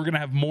Conference, and we're going to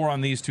have more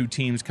on these 2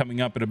 teams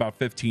coming up in about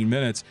 15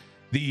 minutes,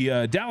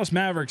 the Dallas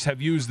Mavericks have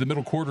used the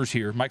middle quarters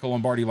here. Michael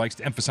Lombardi likes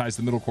to emphasize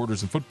the middle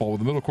quarters in football.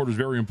 The middle quarter is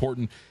very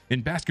important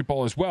in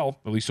basketball as well,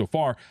 at least so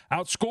far,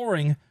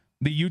 outscoring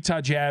the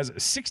Utah Jazz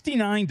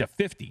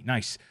 69-50.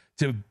 Nice.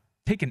 To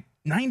take an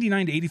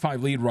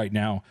 99-85 lead right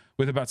now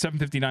with about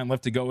 7:59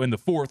 left to go in the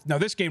 4th. Now,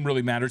 this game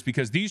really matters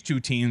because these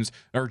 2 teams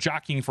are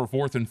jockeying for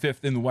 4th and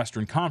 5th in the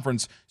Western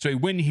Conference. So a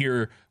win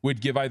here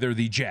would give either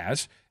the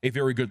Jazz a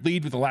very good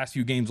lead with the last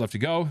few games left to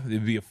go. It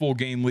would be a full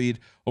game lead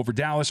over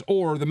Dallas,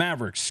 or the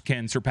Mavericks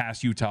can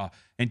surpass Utah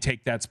and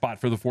take that spot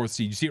for the 4th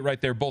seed. You see it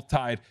right there, both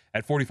tied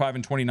at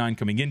 45-29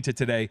 coming into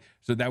today.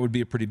 So that would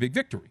be a pretty big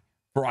victory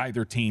for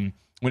either team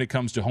when it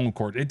comes to home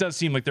court. It does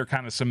seem like they're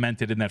kind of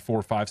cemented in that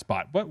 4-5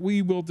 spot, but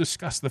we will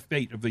discuss the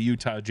fate of the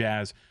Utah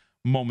Jazz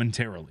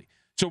momentarily.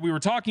 So we were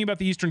talking about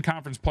the Eastern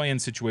Conference play-in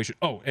situation.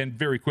 Oh, and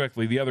very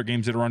quickly, the other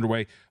games that are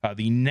underway,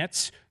 the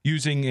Nets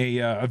using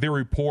a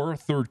very poor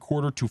third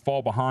quarter to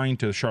fall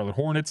behind to the Charlotte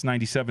Hornets,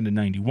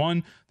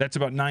 97-91. That's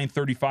about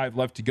 9:35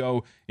 left to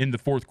go in the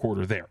 4th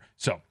quarter there.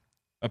 So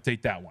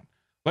update that one.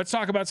 Let's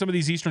talk about some of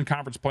these Eastern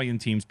Conference play-in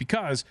teams,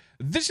 because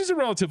this is a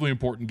relatively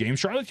important game.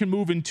 Charlotte can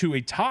move into a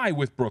tie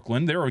with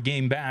Brooklyn. They're a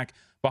game back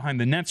behind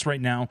the Nets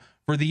right now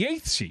for the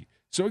 8th seed.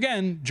 So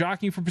again,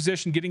 jockeying for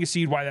position, getting a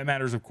seed. Why that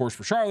matters, of course,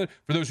 for Charlotte.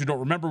 For those who don't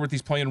remember with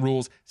these play-in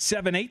rules,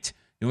 7-8,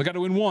 you only got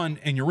to win 1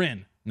 and you're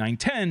in.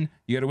 9-10,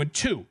 you got to win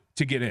 2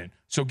 to get in.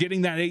 So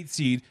getting that 8th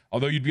seed,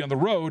 although you'd be on the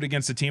road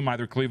against a team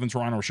either Cleveland,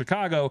 Toronto, or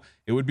Chicago,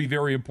 it would be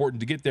very important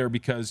to get there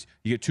because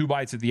you get 2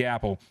 bites at the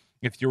apple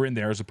if you're in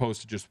there, as opposed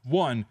to just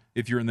 1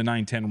 if you're in the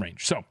 9-10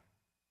 range. So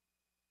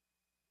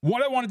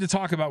what I wanted to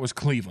talk about was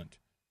Cleveland.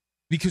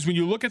 Because when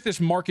you look at this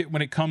market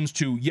when it comes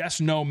to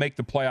yes, no, make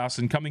the playoffs,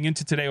 and coming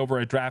into today over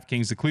at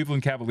DraftKings, the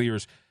Cleveland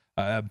Cavaliers,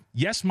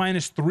 yes,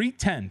 minus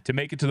 310 to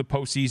make it to the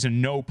postseason,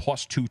 no,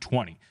 plus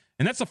 220.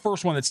 And that's the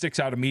first one that sticks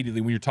out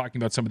immediately when you're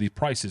talking about some of these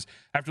prices.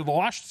 After the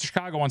loss to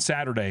Chicago on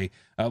Saturday,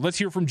 let's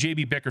hear from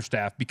JB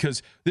Bickerstaff,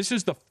 because this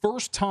is the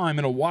first time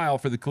in a while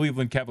for the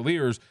Cleveland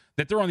Cavaliers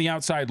that they're on the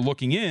outside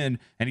looking in.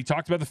 And he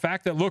talked about the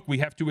fact that, look, we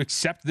have to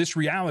accept this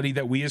reality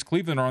that we as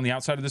Cleveland are on the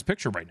outside of this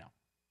picture right now.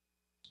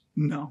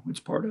 No, it's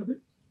part of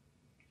it.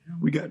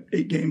 We got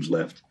 8 games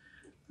left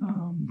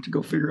to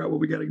go figure out what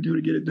we got to do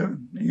to get it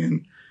done.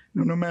 And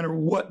no matter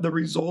what the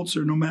results,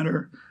 or no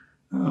matter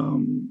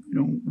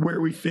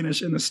where we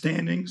finish in the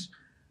standings,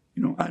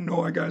 I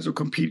know our guys will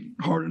compete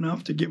hard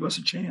enough to give us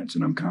a chance,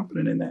 and I'm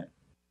confident in that.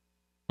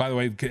 By the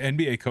way,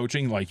 NBA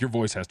coaching, like, your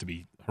voice has to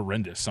be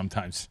horrendous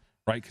sometimes,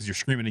 right? Because you're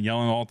screaming and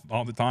yelling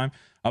all the time.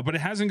 But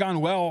it hasn't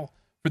gone well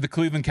for the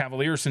Cleveland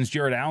Cavaliers since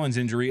Jarrett Allen's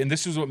injury, and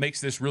this is what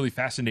makes this really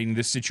fascinating,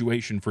 this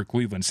situation for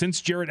Cleveland.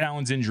 Since Jarrett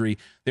Allen's injury,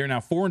 they're now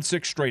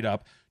 4-6 straight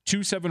up,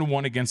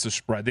 2-7-1 against the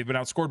spread. They've been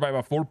outscored by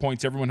about 4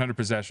 points every 100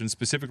 possessions,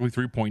 specifically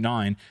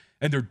 3.9.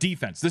 And their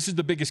defense, this is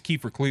the biggest key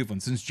for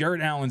Cleveland. Since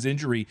Jarrett Allen's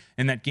injury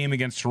in that game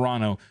against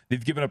Toronto,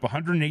 they've given up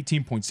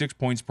 118.6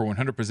 points per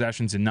 100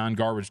 possessions in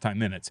non-garbage time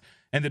minutes.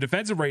 And the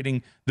defensive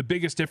rating, the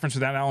biggest difference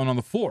without Allen on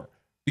the floor.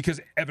 Because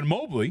Evan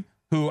Mobley,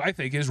 who I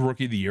think is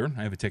Rookie of the Year,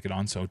 I have a ticket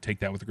on, so take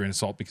that with a grain of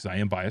salt because I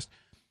am biased.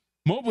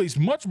 Mobley's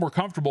much more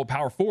comfortable at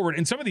power forward,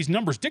 and some of these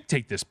numbers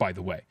dictate this, by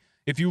the way.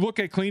 If you look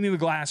at cleaning the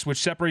glass, which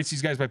separates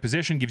these guys by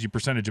position, gives you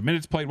percentage of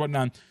minutes played,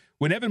 whatnot,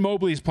 when Evan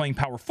Mobley is playing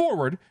power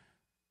forward,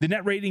 the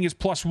net rating is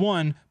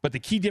 +1, but the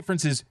key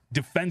difference is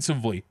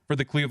defensively for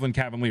the Cleveland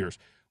Cavaliers.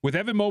 With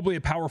Evan Mobley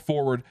at power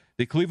forward,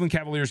 the Cleveland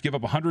Cavaliers give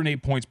up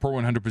 108 points per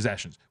 100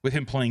 possessions. With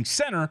him playing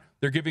center,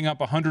 they're giving up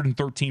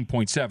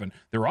 113.7.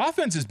 Their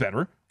offense is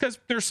better because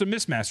there's some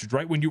mismatches,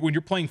 right? When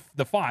you're playing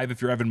the 5,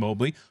 if you're Evan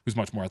Mobley, who's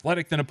much more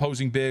athletic than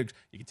opposing bigs,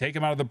 you can take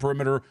him out of the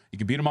perimeter, you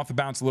can beat him off the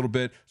bounce a little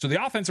bit. So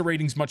the offensive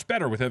rating's much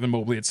better with Evan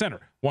Mobley at center.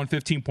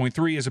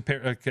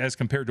 115.3 as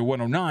compared to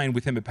 109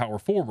 with him at power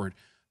forward.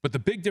 But the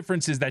big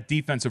difference is that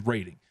defensive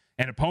rating.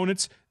 And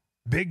opponents,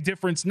 big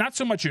difference, not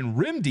so much in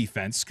rim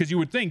defense, because you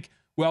would think,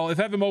 well, if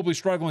Evan Mobley's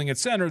struggling at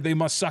center, they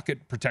must suck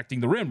at protecting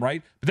the rim,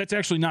 right? But that's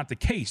actually not the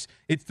case.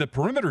 It's the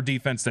perimeter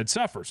defense that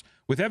suffers.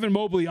 With Evan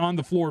Mobley on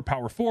the floor at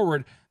power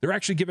forward, they're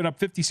actually giving up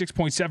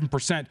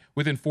 56.7%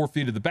 within 4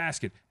 feet of the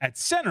basket. At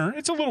center,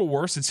 it's a little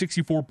worse at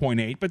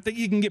 64.8%, but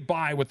you can get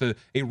by with a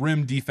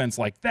rim defense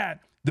like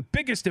that. The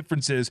biggest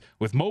difference is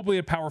with Mobley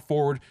at power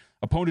forward,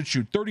 opponents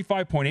shoot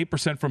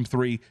 35.8% from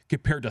 3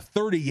 compared to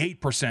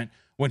 38%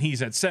 when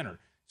he's at center.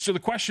 So the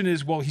question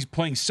is, well, he's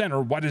playing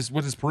center. What is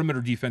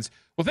perimeter defense?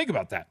 Well, think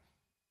about that.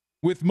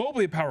 With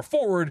Mobley at power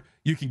forward,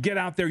 you can get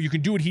out there. You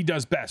can do what he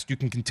does best. You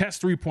can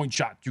contest three-point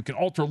shots. You can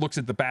alter looks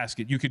at the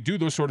basket. You could do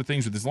those sort of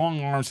things with his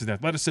long arms, his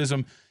athleticism.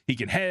 He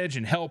can hedge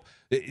and help.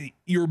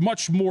 You're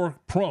much more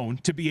prone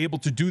to be able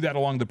to do that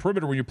along the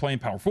perimeter when you're playing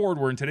power forward,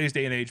 where in today's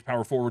day and age,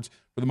 power forwards,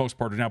 for the most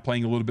part, are now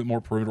playing a little bit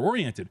more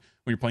perimeter-oriented.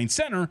 When you're playing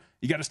center,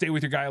 you got to stay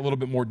with your guy a little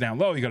bit more down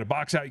low. You got to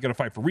box out. You got to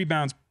fight for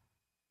rebounds.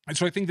 And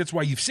so I think that's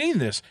why you've seen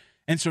this.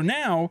 And so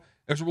now,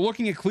 as we're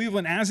looking at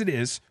Cleveland as it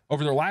is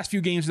over their last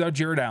few games without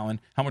Jarrett Allen,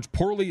 how much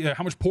poorer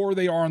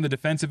they are on the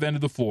defensive end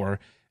of the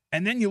floor,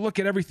 and then you look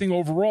at everything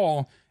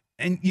overall,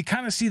 and you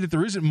kind of see that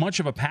there isn't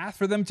much of a path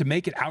for them to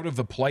make it out of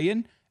the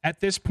play-in at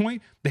this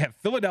point. They have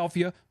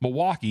Philadelphia,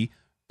 Milwaukee,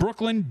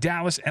 Brooklyn,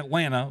 Dallas,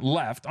 Atlanta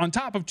left, on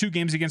top of 2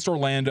 games against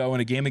Orlando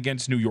and a game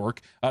against New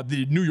York.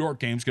 The New York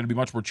game is going to be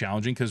much more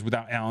challenging because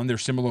without Allen, they're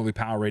similarly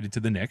power-rated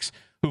to the Knicks,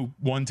 who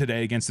won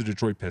today against the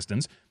Detroit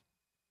Pistons.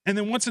 And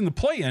then once in the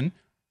play-in,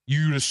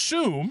 you'd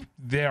assume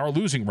they are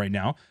losing right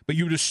now, but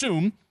you'd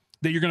assume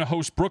that you're going to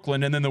host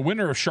Brooklyn and then the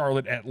winner of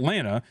Charlotte,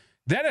 Atlanta.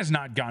 That has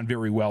not gone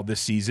very well this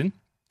season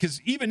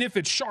because even if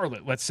it's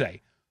Charlotte, let's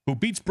say, who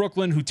beats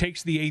Brooklyn, who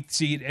takes the 8th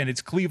seed, and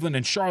it's Cleveland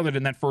and Charlotte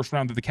in that first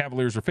round that the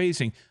Cavaliers are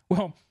facing,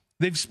 well,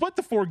 they've split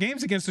the 4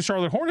 games against the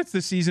Charlotte Hornets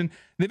this season.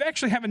 They've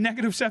actually have a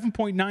negative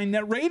 7.9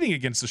 net rating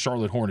against the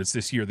Charlotte Hornets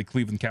this year, the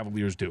Cleveland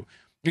Cavaliers do.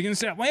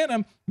 Against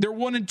Atlanta, they're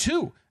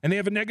 1-2, and they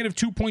have a negative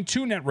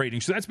 2.2 net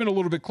rating. So that's been a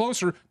little bit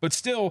closer, but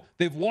still,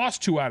 they've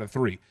lost 2 out of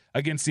 3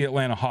 against the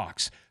Atlanta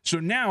Hawks. So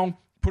now,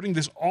 putting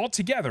this all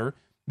together,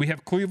 we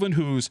have Cleveland,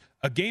 who's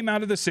a game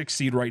out of the 6th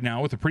seed right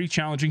now with a pretty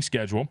challenging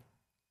schedule,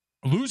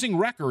 losing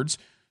records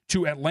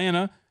to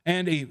Atlanta,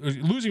 and a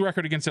losing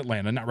record against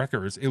Atlanta, not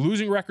records, a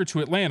losing record to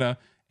Atlanta.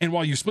 And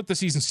while you split the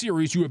season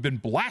series, you have been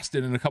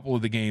blasted in a couple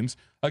of the games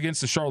against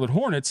the Charlotte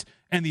Hornets.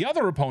 And the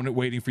other opponent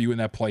waiting for you in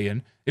that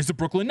play-in is the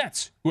Brooklyn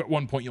Nets, who at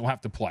one point you'll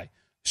have to play.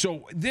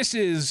 So this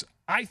is,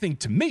 I think,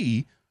 to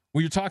me,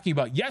 when you're talking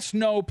about yes,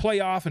 no,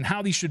 playoff, and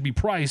how these should be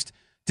priced,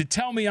 to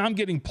tell me I'm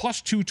getting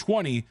plus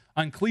 220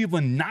 on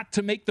Cleveland not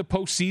to make the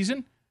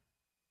postseason,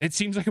 it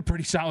seems like a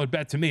pretty solid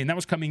bet to me. And that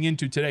was coming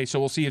into today. So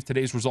we'll see if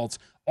today's results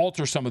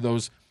alter some of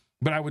those.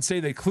 But I would say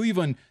that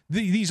Cleveland,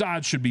 these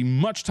odds should be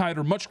much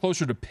tighter, much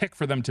closer to pick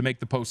for them to make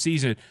the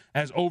postseason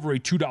as over a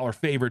 $2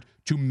 favorite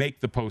to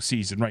make the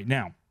postseason right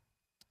now.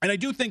 And I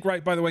do think,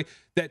 right, by the way,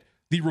 that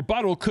the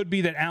rebuttal could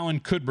be that Allen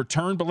could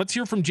return. But let's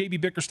hear from J.B.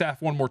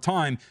 Bickerstaff one more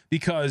time,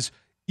 because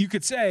you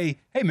could say,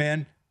 hey,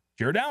 man,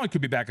 Jarrett Allen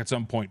could be back at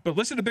some point. But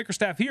listen to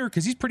Bickerstaff here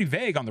because he's pretty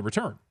vague on the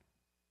return.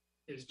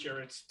 Is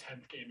Jarrett's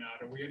 10th game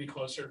out? Are we any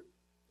closer?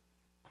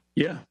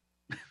 Yeah.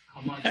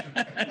 How much?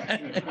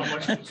 How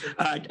much closer?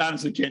 I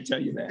honestly can't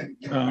tell you that.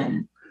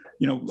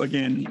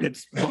 Again,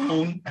 it's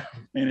bone,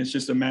 and it's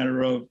just a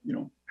matter of,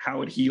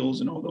 how it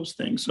heals and all those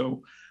things.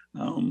 So,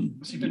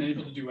 has he been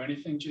able to do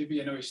anything,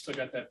 JB? I know he's still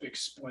got that big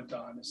splint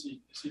on. Has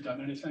he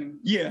done anything?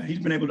 Yeah, he's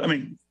been able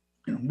to.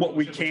 What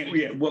we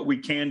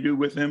can do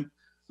with him.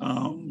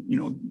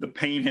 The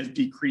pain has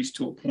decreased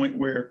to a point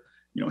where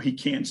he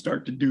can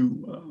start to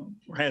do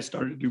or has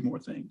started to do more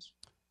things.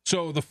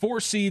 So the 4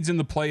 seeds in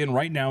the play-in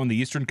right now in the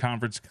Eastern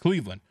Conference: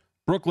 Cleveland,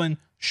 Brooklyn,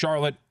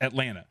 Charlotte,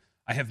 Atlanta.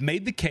 I have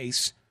made the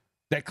case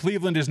that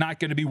Cleveland is not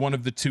going to be one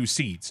of the 2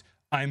 seeds.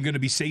 I'm going to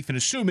be safe in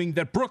assuming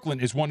that Brooklyn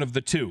is one of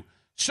the 2.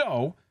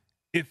 So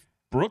if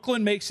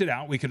Brooklyn makes it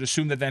out, we could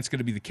assume that that's going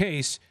to be the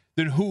case.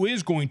 Then who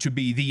is going to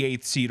be the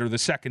 8th seed or the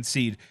 2nd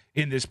seed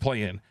in this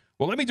play-in?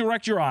 Well, let me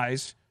direct your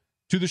eyes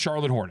to the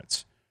Charlotte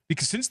Hornets,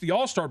 because since the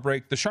All-Star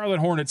break, the Charlotte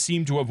Hornets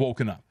seem to have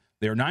woken up.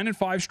 They are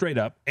 9-5 straight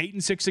up,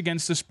 8-6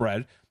 against the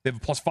spread. They have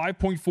a plus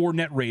 5.4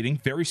 net rating,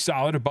 very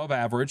solid, above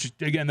average.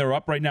 Again, they're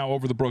up right now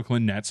over the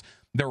Brooklyn Nets.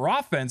 Their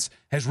offense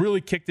has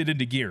really kicked it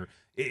into gear.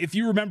 If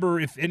you remember,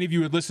 if any of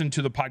you had listened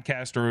to the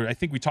podcast, or I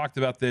think we talked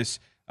about this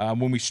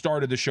when we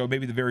started the show,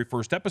 maybe the very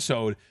first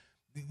episode,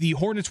 the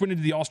Hornets went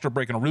into the All-Star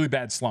break in a really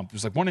bad slump. It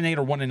was like 1-8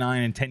 or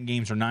 1-9 in 10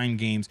 games or 9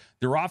 games.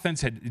 Their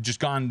offense had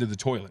just gone to the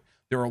toilet.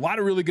 There were a lot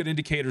of really good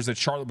indicators that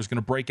Charlotte was going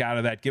to break out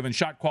of that, given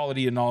shot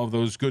quality and all of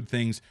those good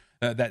things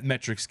that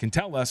metrics can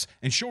tell us.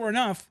 And sure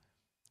enough,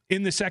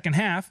 in the second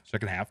half,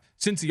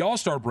 since the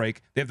All-Star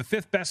break, they have the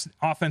 5th best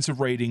offensive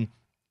rating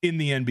in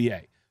the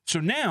NBA. So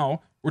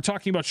now we're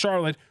talking about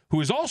Charlotte, who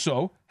has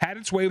also had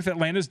its way with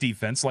Atlanta's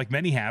defense, like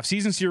many have.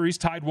 Season series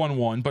tied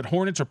 1-1, but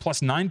Hornets are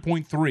plus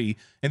 9.3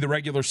 in the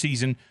regular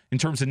season in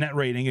terms of net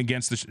rating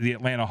against the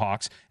Atlanta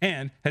Hawks,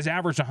 and has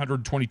averaged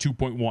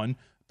 122.1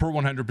 per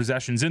 100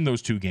 possessions in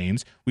those 2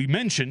 games. We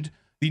mentioned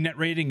the net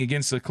rating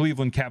against the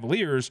Cleveland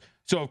Cavaliers.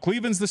 So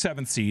Cleveland's the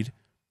 7th seed,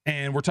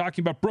 and we're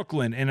talking about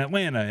Brooklyn and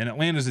Atlanta. And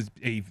Atlanta's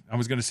I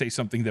was going to say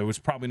something that was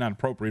probably not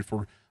appropriate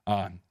for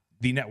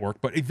the network,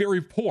 but a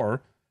very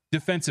poor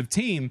defensive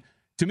team.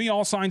 To me,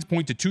 all signs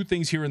point to 2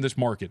 things here in this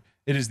market.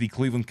 It is the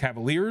Cleveland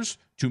Cavaliers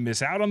to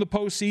miss out on the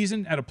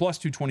postseason at a plus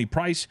 220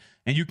 price,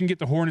 and you can get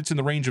the Hornets in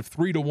the range of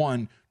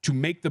 3-1 to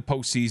make the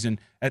postseason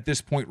at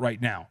this point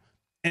right now.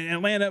 And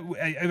Atlanta,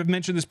 I've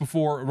mentioned this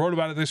before, wrote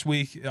about it this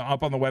week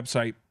up on the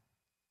website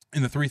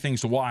in the 3 things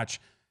to watch.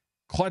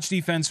 Clutch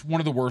defense, one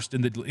of the worst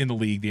in the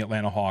league, the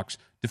Atlanta Hawks.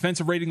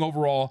 Defensive rating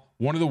overall,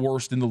 one of the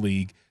worst in the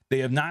league. They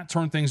have not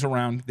turned things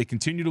around. They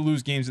continue to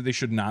lose games that they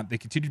should not. They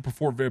continue to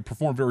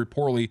perform very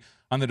poorly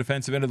on the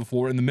defensive end of the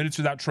floor. In the minutes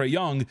without Trae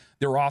Young,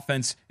 their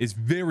offense is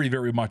very,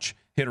 very much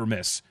hit or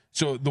miss.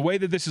 So the way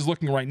that this is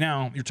looking right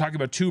now, you're talking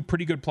about 2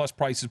 pretty good plus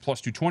prices, plus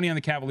 220 on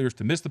the Cavaliers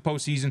to miss the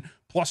postseason,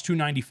 plus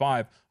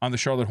 295 on the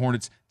Charlotte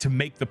Hornets to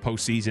make the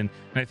postseason.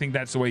 And I think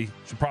that's the way you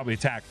should probably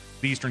attack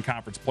the Eastern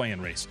Conference play-in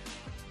race.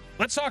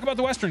 Let's talk about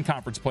the Western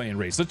Conference play-in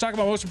race. Let's talk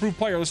about most improved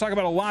player. Let's talk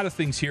about a lot of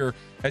things here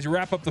as you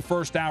wrap up the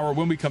first hour.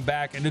 When we come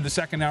back, and in the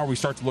second hour, we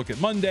start to look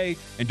at Monday.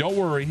 And don't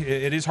worry,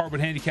 it is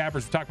Hardwood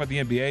Handicappers. We talk about the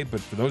NBA,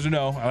 but for those who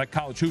know, I like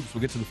college hoops.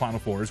 We'll get to the Final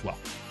Four as well.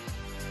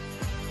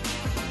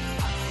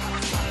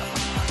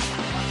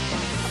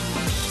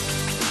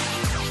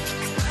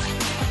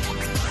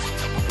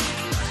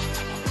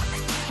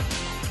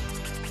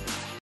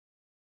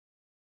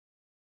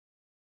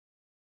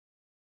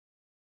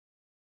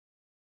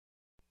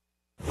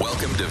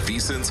 Welcome to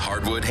VSiN's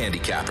Hardwood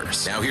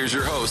Handicappers. Now here's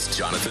your host,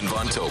 Jonathan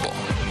Von Tobel.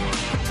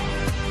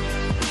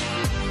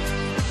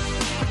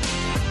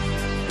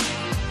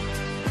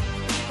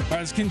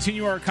 Let's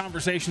continue our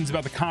conversations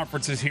about the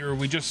conferences here.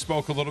 We just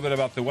spoke a little bit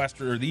about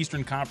the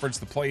Eastern Conference,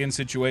 the play-in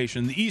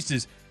situation. The East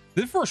is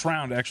the first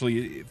round,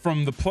 actually,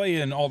 from the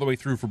play-in all the way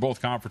through for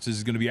both conferences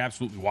is going to be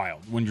absolutely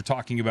wild. When you're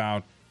talking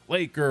about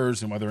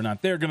Lakers and whether or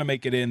not they're going to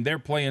make it in, their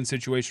play-in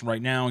situation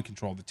right now in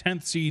control of the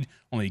 10th seed,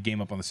 only a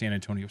game up on the San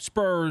Antonio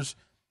Spurs.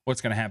 What's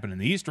going to happen in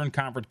the Eastern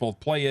Conference, both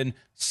play-in,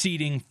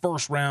 seeding,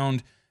 first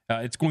round.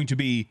 It's going to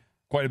be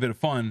quite a bit of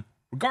fun.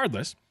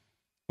 Regardless,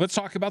 let's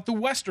talk about the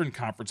Western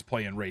Conference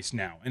play-in race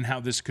now and how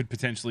this could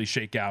potentially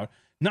shake out.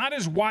 Not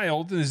as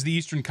wild as the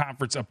Eastern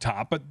Conference up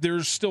top, but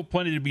there's still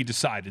plenty to be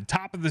decided.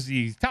 Top of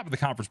the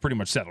conference pretty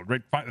much settled,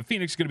 right?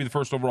 Phoenix is going to be the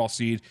first overall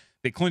seed.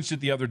 They clinched it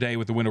the other day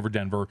with the win over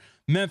Denver.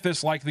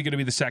 Memphis likely going to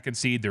be the 2nd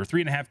seed. They're a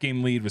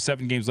 3.5-game lead with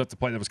 7 games left to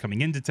play. That was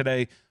coming into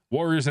today.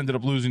 Warriors ended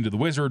up losing to the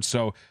Wizards,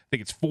 so I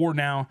think it's 4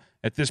 now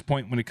at this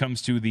point when it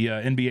comes to the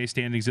NBA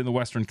standings in the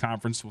Western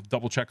Conference. We'll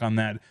double check on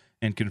that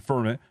and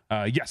confirm it.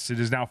 Yes,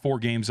 it is now 4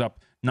 games up,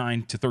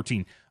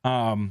 9-13.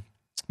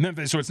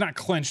 Memphis, so it's not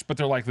clinched, but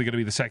they're likely going to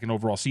be the 2nd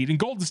overall seed. In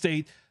Golden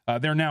State,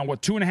 they're now,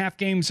 2.5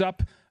 games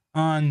up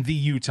on the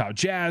Utah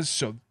Jazz.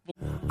 So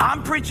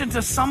I'm preaching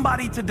to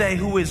somebody today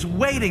who is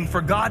waiting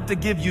for God to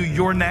give you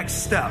your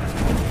next step.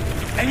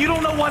 And you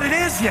don't know what it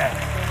is yet.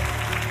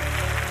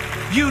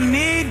 You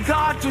need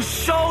God to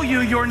show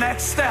you your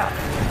next step.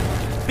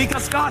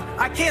 Because God,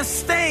 I can't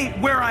stay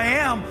where I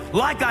am,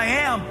 like I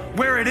am,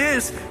 where it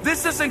is.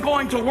 This isn't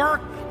going to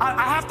work.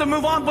 I have to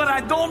move on, but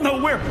I don't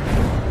know where.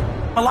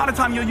 A lot of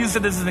time you'll use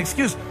it as an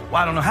excuse. Well,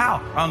 I don't know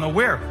how. I don't know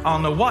where. I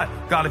don't know what.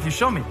 God, if you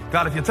show me.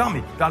 God, if you tell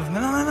me. God, if...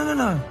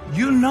 No.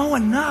 You know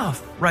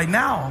enough right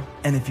now.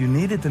 And if you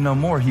needed to know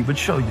more, he would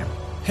show you.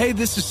 Hey,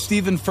 this is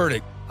Stephen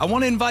Furtick. I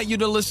want to invite you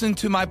to listen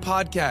to my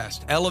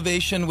podcast,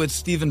 Elevation with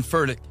Stephen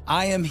Furtick.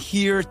 I am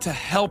here to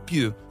help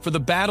you for the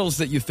battles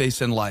that you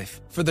face in life,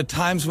 for the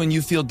times when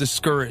you feel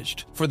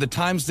discouraged, for the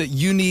times that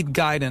you need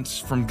guidance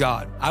from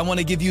God. I want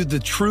to give you the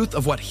truth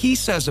of what He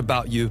says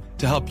about you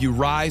to help you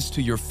rise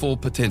to your full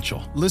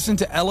potential. Listen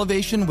to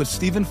Elevation with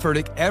Stephen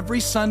Furtick every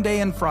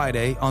Sunday and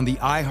Friday on the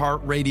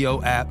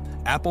iHeartRadio app,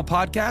 Apple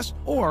Podcasts,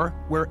 or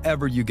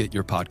wherever you get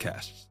your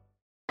podcasts.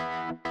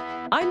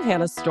 I'm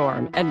Hannah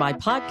Storm, and my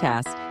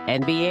podcast,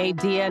 NBA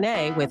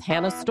DNA with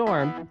Hannah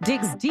Storm,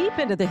 digs deep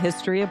into the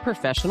history of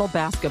professional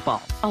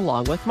basketball,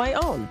 along with my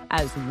own,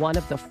 as one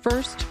of the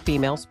first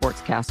female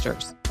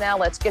sportscasters. Now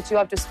let's get you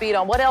up to speed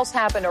on what else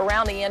happened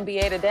around the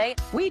NBA today.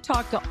 We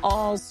talked to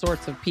all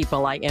sorts of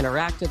people I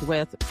interacted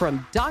with,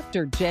 from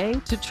Dr. J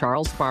to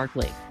Charles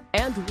Barkley,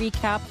 and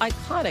recap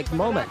iconic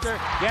moments.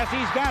 Yes,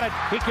 he's got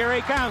it. Here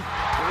he comes.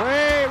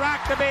 Way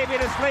rock the baby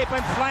to sleep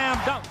and slam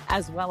dunk.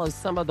 As well as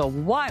some of the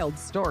wild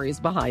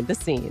stories behind the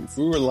scenes.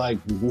 We were like,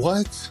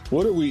 what?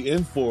 What are we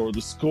in for?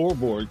 The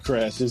scoreboard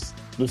crashes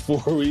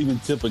before we even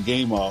tip a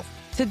game off.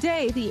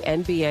 Today, the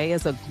NBA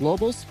is a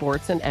global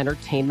sports and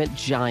entertainment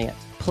giant.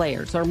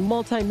 Players are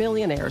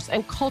multimillionaires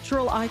and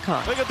cultural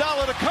icons.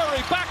 Iguodala to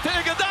Curry, back to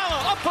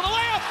Iguodala, up for the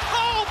layup.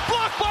 Oh,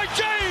 blocked by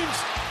James.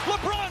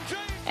 LeBron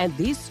James. And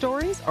these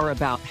stories are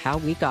about how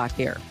we got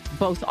here,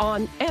 both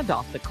on and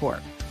off the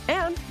court.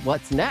 And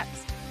what's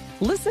next?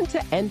 Listen to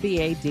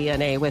NBA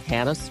DNA with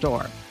Hannah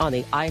Storm on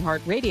the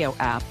iHeartRadio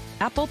app,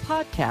 Apple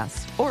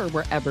Podcasts, or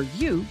wherever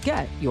you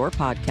get your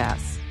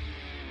podcasts.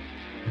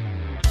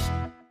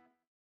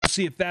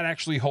 See if that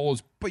actually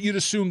holds, but you'd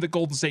assume that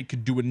Golden State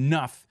could do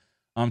enough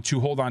to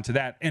hold on to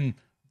that. And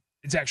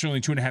it's actually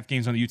only 2.5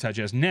 games on the Utah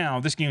Jazz. Now,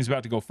 this game is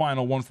about to go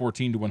final,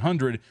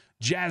 114-100.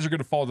 Jazz are going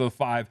to fall to the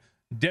 5.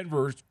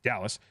 Denver,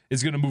 Dallas,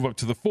 is going to move up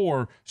to the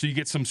 4, so you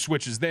get some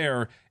switches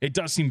there. It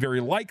does seem very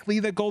likely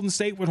that Golden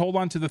State would hold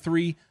on to the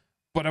 3,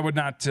 but I would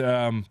not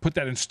put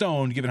that in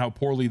stone, given how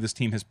poorly this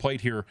team has played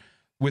here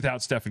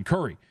without Stephen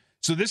Curry.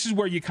 So this is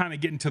where you kind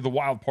of get into the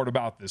wild part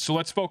about this. So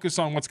let's focus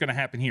on what's going to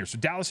happen here. So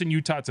Dallas and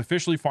Utah, it's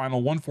officially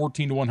final,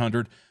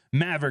 114-100.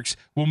 Mavericks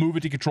will move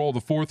it to control the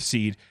 4th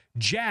seed.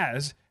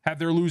 Jazz have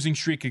their losing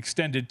streak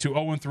extended to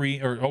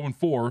 0-3 or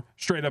 0-4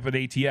 straight up at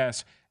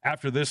ATS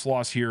after this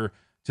loss here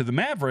to the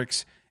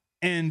Mavericks.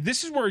 And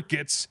this is where it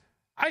gets,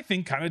 I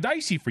think, kind of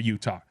dicey for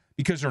Utah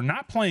because they're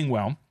not playing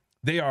well.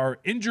 They are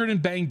injured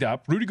and banged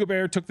up. Rudy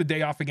Gobert took the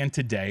day off again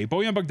today.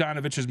 Bojan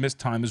Bogdanovic has missed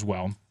time as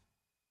well.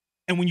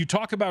 And when you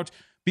talk about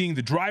being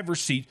the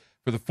driver's seat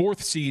for the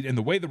 4th seed and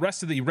the way the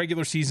rest of the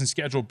regular season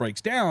schedule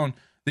breaks down,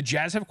 the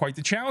Jazz have quite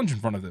the challenge in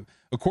front of them.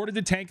 According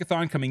to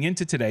Tankathon coming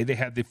into today, they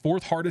had the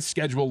 4th hardest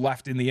schedule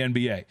left in the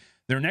NBA.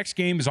 Their next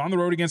game is on the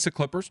road against the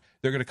Clippers.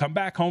 They're going to come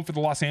back home for the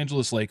Los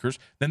Angeles Lakers.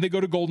 Then they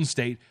go to Golden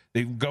State.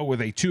 They go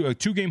with a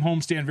two-game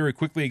homestand very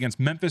quickly against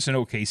Memphis and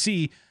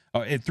OKC.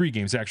 3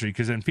 games, actually,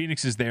 because then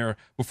Phoenix is there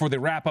before they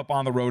wrap up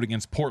on the road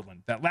against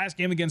Portland. That last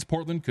game against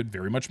Portland could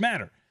very much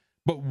matter.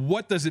 But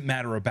what does it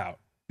matter about?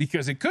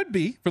 Because it could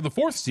be for the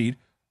 4th seed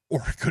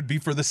or it could be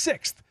for the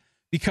 6th.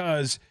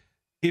 Because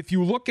if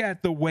you look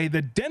at the way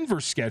the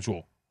Denver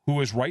schedule, who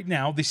is right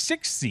now the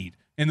 6th seed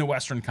in the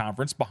Western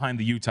Conference behind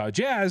the Utah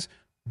Jazz,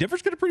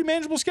 Denver's got a pretty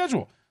manageable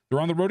schedule. They're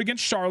on the road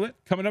against Charlotte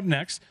coming up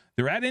next.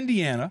 They're at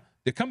Indiana.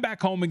 They come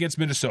back home against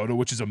Minnesota,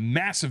 which is a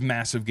massive,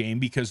 massive game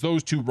because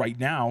those two right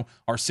now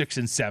are 6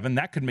 and 7.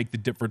 That could make the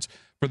difference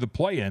for the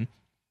play-in.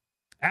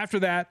 After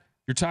that,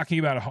 you're talking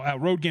about a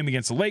road game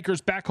against the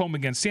Lakers, back home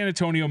against San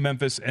Antonio,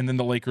 Memphis, and then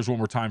the Lakers one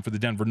more time for the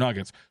Denver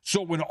Nuggets.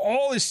 So when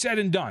all is said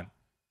and done,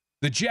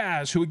 the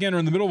Jazz, who again are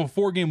in the middle of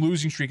a 4-game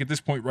losing streak at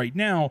this point right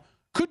now,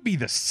 could be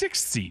the 6th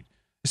seed,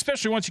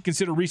 especially once you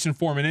consider recent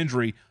form and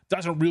injury.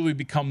 Doesn't really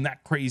become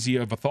that crazy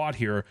of a thought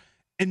here.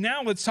 And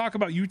now let's talk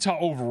about Utah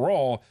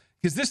overall,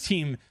 because this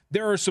team,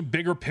 there are some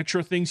bigger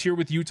picture things here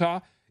with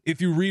Utah. If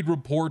you read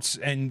reports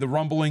and the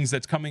rumblings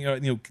that's coming,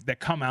 that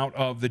come out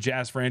of the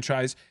Jazz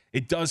franchise,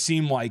 it does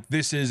seem like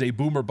this is a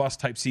boom or bust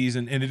type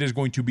season, and it is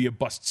going to be a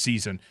bust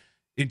season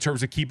in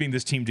terms of keeping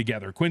this team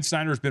together. Quinn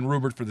Snyder has been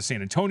rumored for the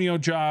San Antonio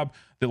job.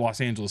 The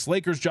Los Angeles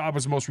Lakers job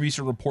was the most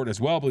recent report as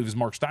well. I believe it was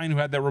Mark Stein who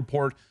had that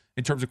report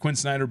in terms of Quinn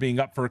Snyder being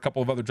up for a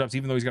couple of other jobs,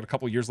 even though he's got a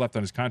couple of years left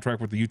on his contract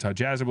with the Utah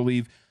Jazz, I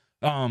believe.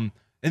 And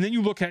then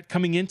you look at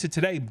coming into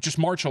today, just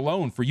March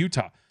alone for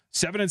Utah.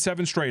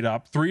 7-7 straight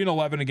up,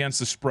 3-11 against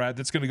the spread.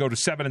 That's going to go to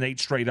 7-8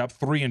 straight up,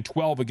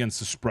 3-12 against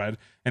the spread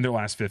in their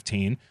last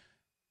 15.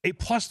 A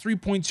plus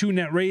 3.2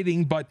 net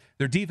rating, but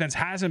their defense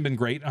hasn't been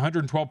great.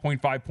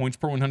 112.5 points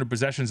per 100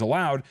 possessions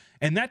allowed.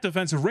 And that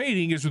defensive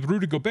rating is with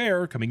Rudy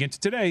Gobert coming into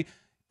today,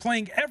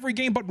 playing every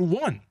game but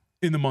one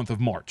in the month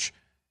of March.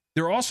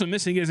 They're also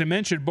missing, as I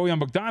mentioned,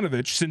 Bojan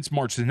Bogdanovic since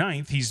March the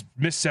 9th. He's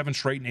missed 7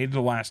 straight and 8 of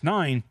the last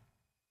 9.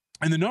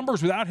 And the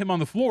numbers without him on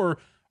the floor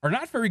are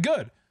not very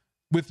good.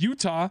 With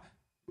Utah,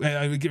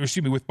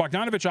 with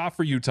Bogdanovic off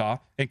for Utah,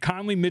 and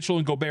Conley, Mitchell,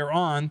 and Gobert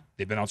on,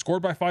 they've been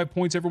outscored by 5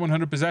 points every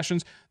 100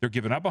 possessions. They're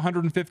giving up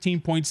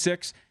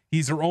 115.6.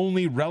 He's their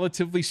only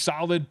relatively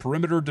solid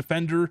perimeter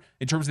defender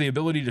in terms of the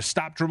ability to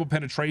stop dribble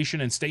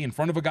penetration and stay in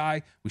front of a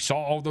guy. We saw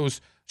all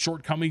those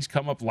shortcomings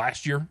come up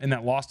last year in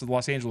that loss to the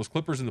Los Angeles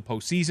Clippers in the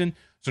postseason.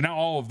 So now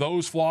all of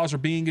those flaws are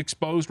being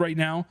exposed right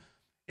now.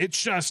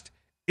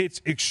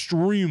 It's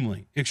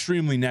extremely,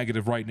 extremely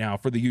negative right now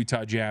for the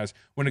Utah Jazz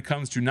when it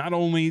comes to not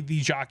only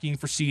the jockeying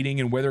for seeding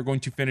and where they're going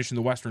to finish in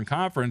the Western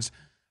Conference,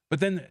 but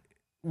then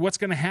what's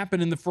going to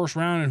happen in the first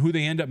round and who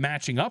they end up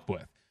matching up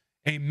with.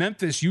 A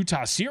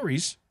Memphis-Utah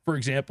series, for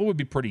example, would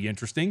be pretty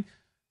interesting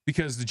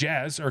because the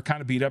Jazz are kind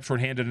of beat up,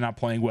 shorthanded, and not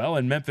playing well.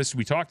 And Memphis,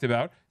 we talked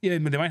about, yeah,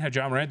 they might have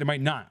Ja Morant, they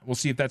might not. We'll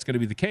see if that's going to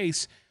be the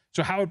case.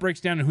 So how it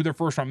breaks down and who their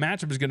first-round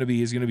matchup is going to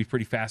be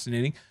pretty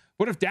fascinating.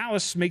 What if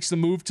Dallas makes the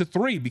move to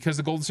 3 because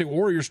the Golden State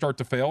Warriors start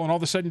to fail, and all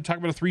of a sudden you talk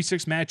about a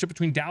 3-6 matchup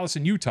between Dallas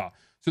and Utah?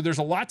 So there's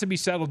a lot to be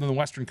settled in the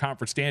Western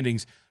Conference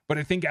standings, but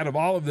I think out of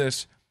all of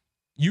this,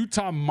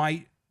 Utah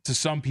might, to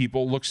some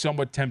people, look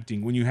somewhat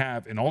tempting when you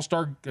have an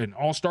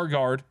all-star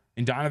guard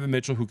in Donovan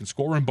Mitchell who can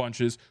score in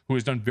bunches, who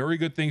has done very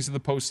good things in the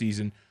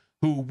postseason,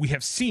 who we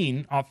have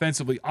seen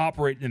offensively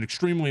operate at an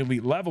extremely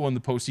elite level in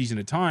the postseason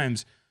at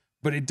times,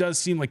 but it does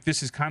seem like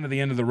this is kind of the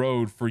end of the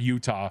road for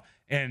Utah,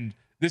 and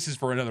this is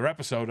for another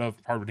episode of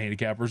Hardwood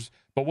Handicappers.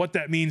 But what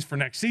that means for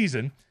next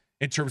season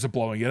in terms of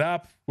blowing it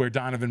up, where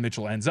Donovan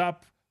Mitchell ends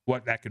up,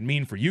 what that could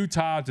mean for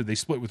Utah. Did they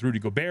split with Rudy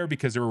Gobert?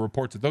 Because there were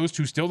reports that those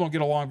two still don't get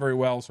along very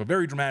well. So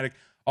very dramatic,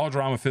 all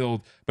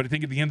drama-filled. But I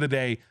think at the end of the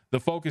day, the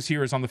focus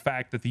here is on the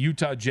fact that the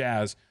Utah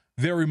Jazz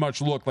very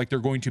much look like they're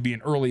going to be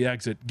an early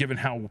exit, given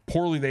how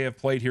poorly they have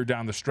played here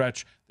down the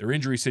stretch, their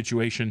injury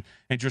situation,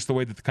 and just the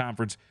way that the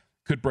conference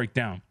could break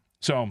down.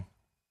 So,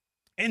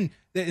 and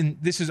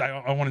this is, I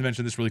want to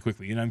mention this really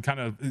quickly, and I'm kind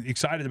of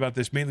excited about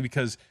this mainly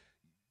because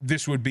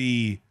this would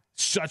be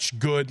such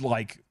good,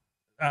 like,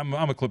 I'm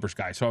a Clippers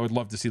guy, so I would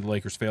love to see the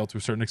Lakers fail to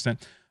a certain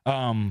extent.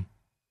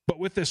 But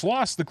with this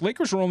loss, the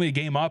Lakers are only a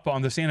game up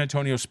on the San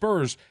Antonio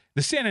Spurs.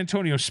 The San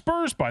Antonio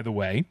Spurs, by the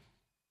way,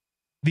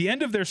 the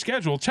end of their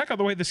schedule, check out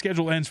the way the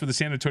schedule ends for the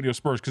San Antonio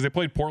Spurs, because they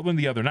played Portland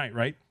the other night,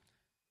 right?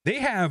 They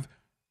have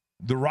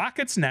the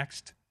Rockets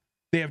next.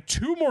 They have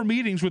 2 more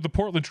meetings with the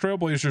Portland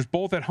Trailblazers,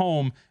 both at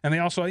home, and they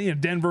also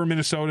have Denver,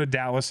 Minnesota,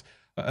 Dallas,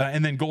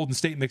 and then Golden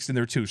State mixed in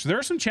there too. So there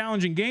are some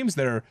challenging games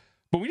there.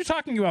 But when you're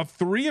talking about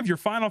 3 of your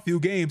final few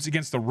games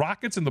against the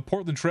Rockets and the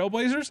Portland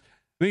Trailblazers,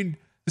 I mean,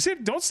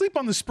 don't sleep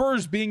on the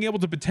Spurs being able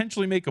to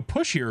potentially make a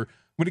push here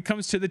when it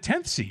comes to the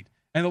 10th seed.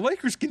 And the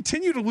Lakers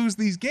continue to lose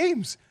these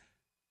games.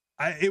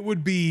 It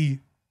would be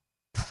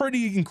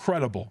pretty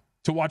incredible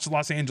to watch the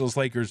Los Angeles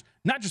Lakers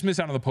not just miss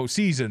out on the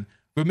postseason,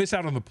 but miss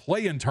out on the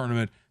play-in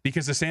tournament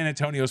because the San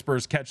Antonio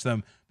Spurs catch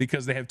them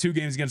because they have 2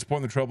 games against the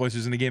Portland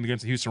Trailblazers and a game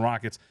against the Houston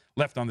Rockets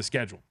left on the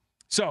schedule.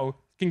 So,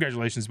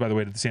 congratulations, by the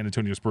way, to the San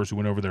Antonio Spurs who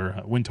went over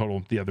their win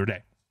total the other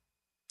day.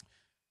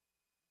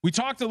 We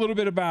talked a little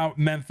bit about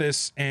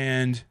Memphis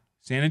and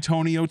San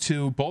Antonio,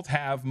 too. Both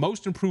have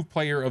most improved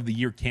player of the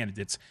year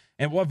candidates.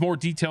 And we'll have more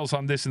details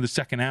on this in the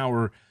second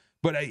hour.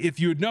 But if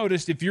you had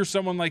noticed, if you're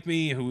someone like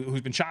me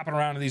who's been shopping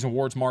around in these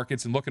awards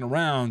markets and looking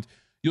around,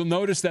 you'll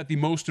notice that the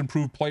most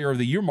improved player of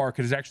the year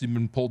market has actually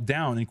been pulled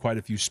down in quite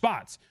a few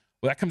spots.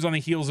 Well, that comes on the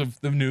heels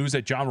of the news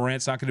that Ja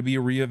Morant's not going to be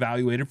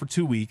reevaluated for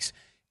 2 weeks.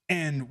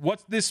 And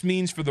what this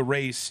means for the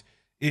race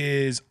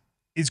is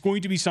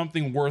going to be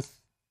something worth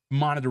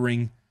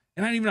monitoring.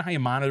 And I don't even know how you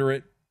monitor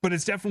it, but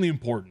it's definitely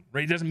important,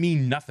 right? It doesn't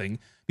mean nothing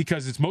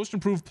because it's most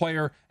improved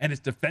player and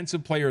it's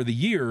defensive player of the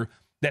year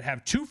that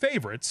have 2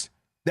 favorites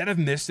that have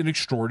missed an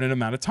extraordinary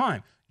amount of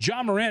time.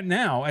 Ja Morant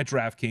now at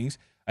DraftKings,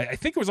 I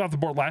think it was off the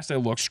board last I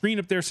looked. Screen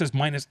up there says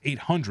minus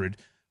 800.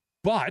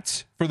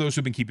 But for those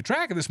who've been keeping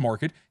track of this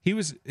market,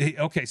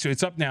 okay, so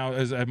it's up now,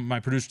 as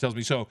my producer tells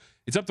me. So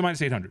it's up to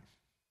minus 800.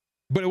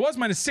 But it was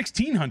minus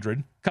 1,600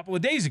 a couple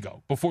of days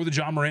ago before the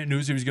Ja Morant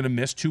news he was going to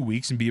miss 2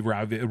 weeks and be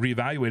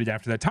reevaluated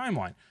after that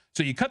timeline.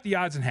 So you cut the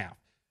odds in half.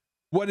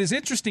 What is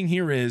interesting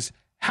here is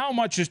how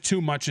much is too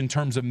much in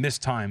terms of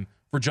missed time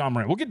for Ja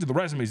Morant. We'll get to the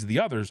resumes of the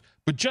others,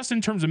 but just in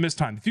terms of missed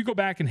time, if you go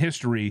back in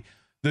history,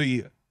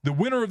 the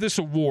winner of this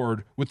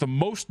award with the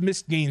most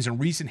missed games in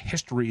recent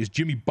history is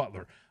Jimmy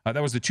Butler.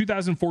 That was the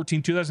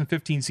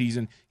 2014-2015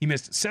 season. He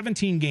missed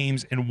 17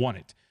 games and won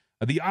it.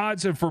 The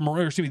odds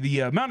the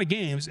amount of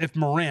games, if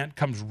Morant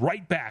comes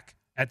right back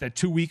at that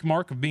 2-week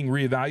mark of being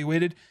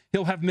reevaluated,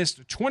 he'll have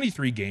missed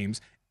 23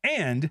 games.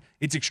 And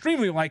it's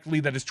extremely likely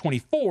that it's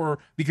 24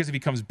 because if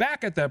he comes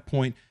back at that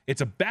point,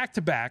 it's a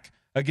back-to-back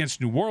against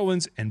New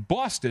Orleans and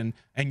Boston.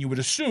 And you would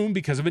assume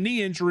because of a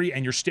knee injury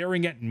and you're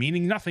staring at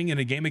meaning nothing in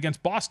a game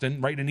against Boston,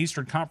 right, an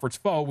Eastern Conference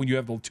foe when you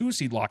have the 2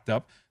 seed locked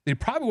up, they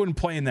probably wouldn't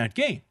play in that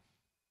game.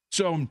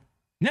 So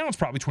now it's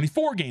probably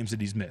 24 games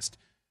that he's missed.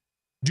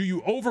 Do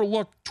you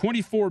overlook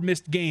 24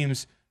 missed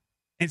games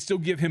and still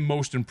give him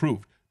most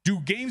improved? Do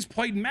games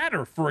played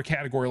matter for a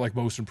category like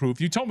most improved?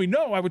 If you told me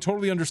no, I would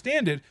totally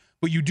understand it,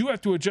 but you do have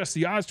to adjust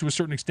the odds to a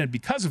certain extent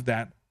because of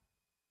that.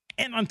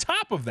 And on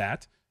top of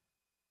that,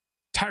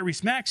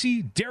 Tyrese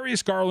Maxey,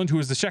 Darius Garland, who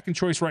is the second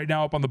choice right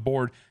now up on the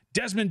board,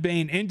 Desmond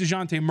Bane, and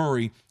DeJounte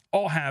Murray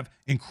all have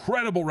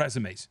incredible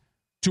resumes.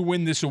 to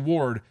win this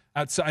award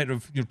outside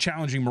of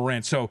challenging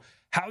Morant. So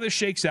how this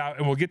shakes out,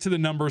 and we'll get to the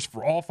numbers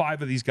for all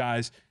 5 of these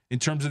guys in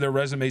terms of their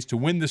resumes to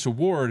win this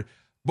award.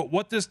 But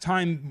what does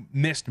time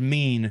missed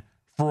mean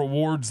for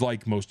awards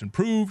like Most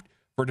Improved,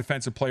 for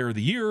Defensive Player of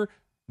the Year?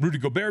 Rudy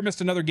Gobert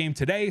missed another game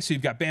today, so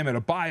you've got Bam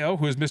Adebayo,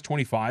 who has missed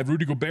 25,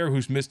 Rudy Gobert,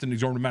 who's missed an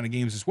exorbitant amount of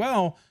games as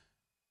well.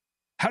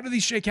 How do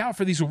these shake out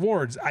for these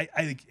awards?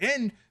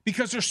 And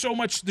because there's so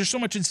much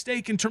at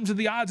stake in terms of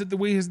the odds of the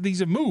way these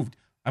have moved.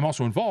 I'm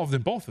also involved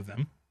in both of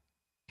them.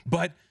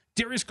 But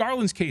Darius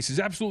Garland's case is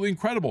absolutely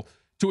incredible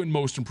to win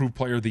Most Improved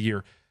Player of the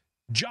Year.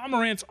 Ja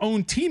Morant's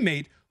own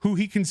teammate, who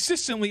he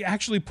consistently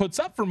actually puts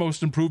up for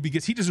Most Improved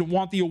because he doesn't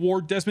want the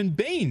award, Desmond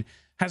Bane,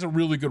 has a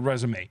really good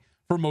resume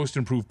for Most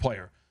Improved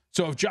Player.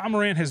 So if Ja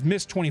Morant has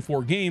missed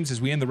 24 games as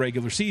we end the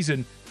regular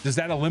season, does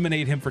that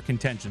eliminate him for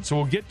contention? So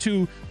we'll get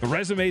to the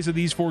resumes of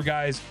these 4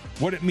 guys,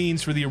 what it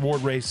means for the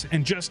award race,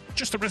 and just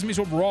the resumes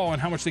overall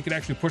and how much they could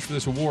actually push for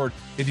this award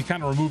if you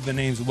kind of remove the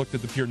names and looked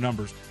at the pure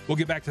numbers. We'll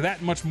get back to that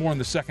and much more in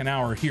the second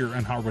hour here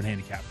on Hardwood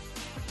Handicap.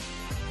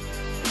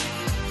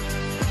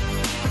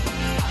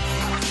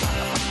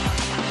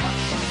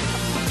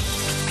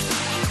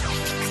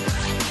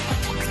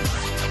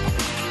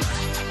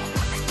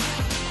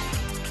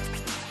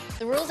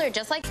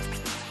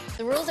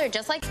 The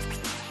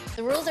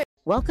rules are.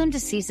 Welcome to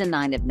season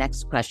 9 of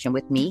Next Question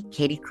with me,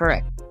 Katie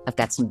Couric. I've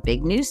got some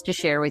big news to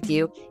share with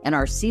you in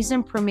our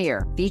season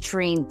premiere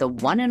featuring the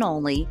one and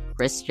only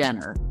Kris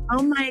Jenner.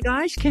 Oh my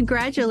gosh,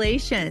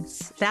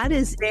 congratulations. That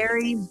is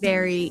very,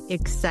 very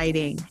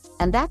exciting.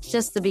 And that's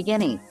just the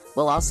beginning.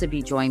 We'll also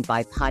be joined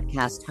by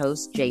podcast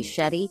hosts Jay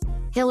Shetty,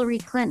 Hillary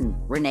Clinton,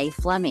 Renee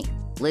Fleming,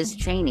 Liz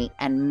Cheney,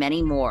 and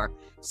many more.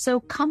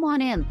 So come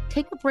on in,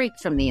 take a break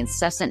from the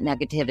incessant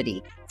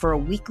negativity for a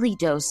weekly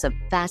dose of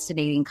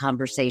fascinating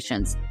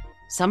conversations.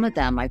 Some of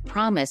them, I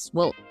promise,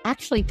 will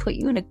actually put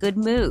you in a good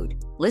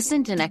mood.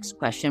 Listen to Next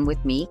Question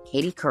with me,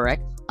 Katie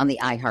Couric, on the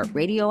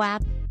iHeartRadio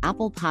app,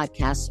 Apple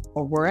Podcasts,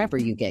 or wherever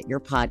you get your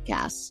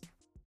podcasts.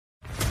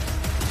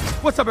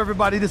 What's up,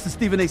 everybody? This is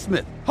Stephen A.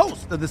 Smith,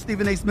 host of the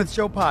Stephen A. Smith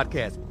Show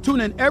podcast.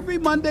 Tune in every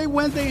Monday,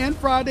 Wednesday, and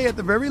Friday at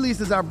the very least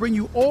as I bring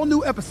you all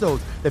new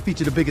episodes that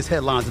feature the biggest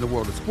headlines in the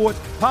world of sports,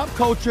 pop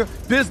culture,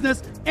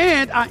 business,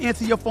 and I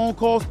answer your phone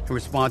calls and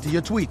respond to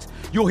your tweets.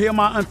 You'll hear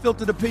my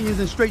unfiltered opinions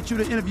and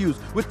straight-shooter interviews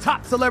with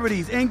top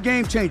celebrities and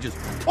game changers.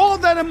 All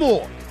that and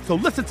more. So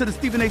listen to the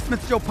Stephen A.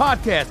 Smith Show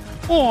podcast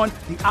on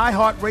the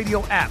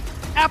iHeartRadio app,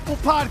 Apple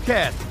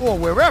Podcasts, or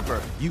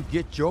wherever you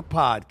get your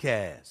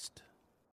podcasts.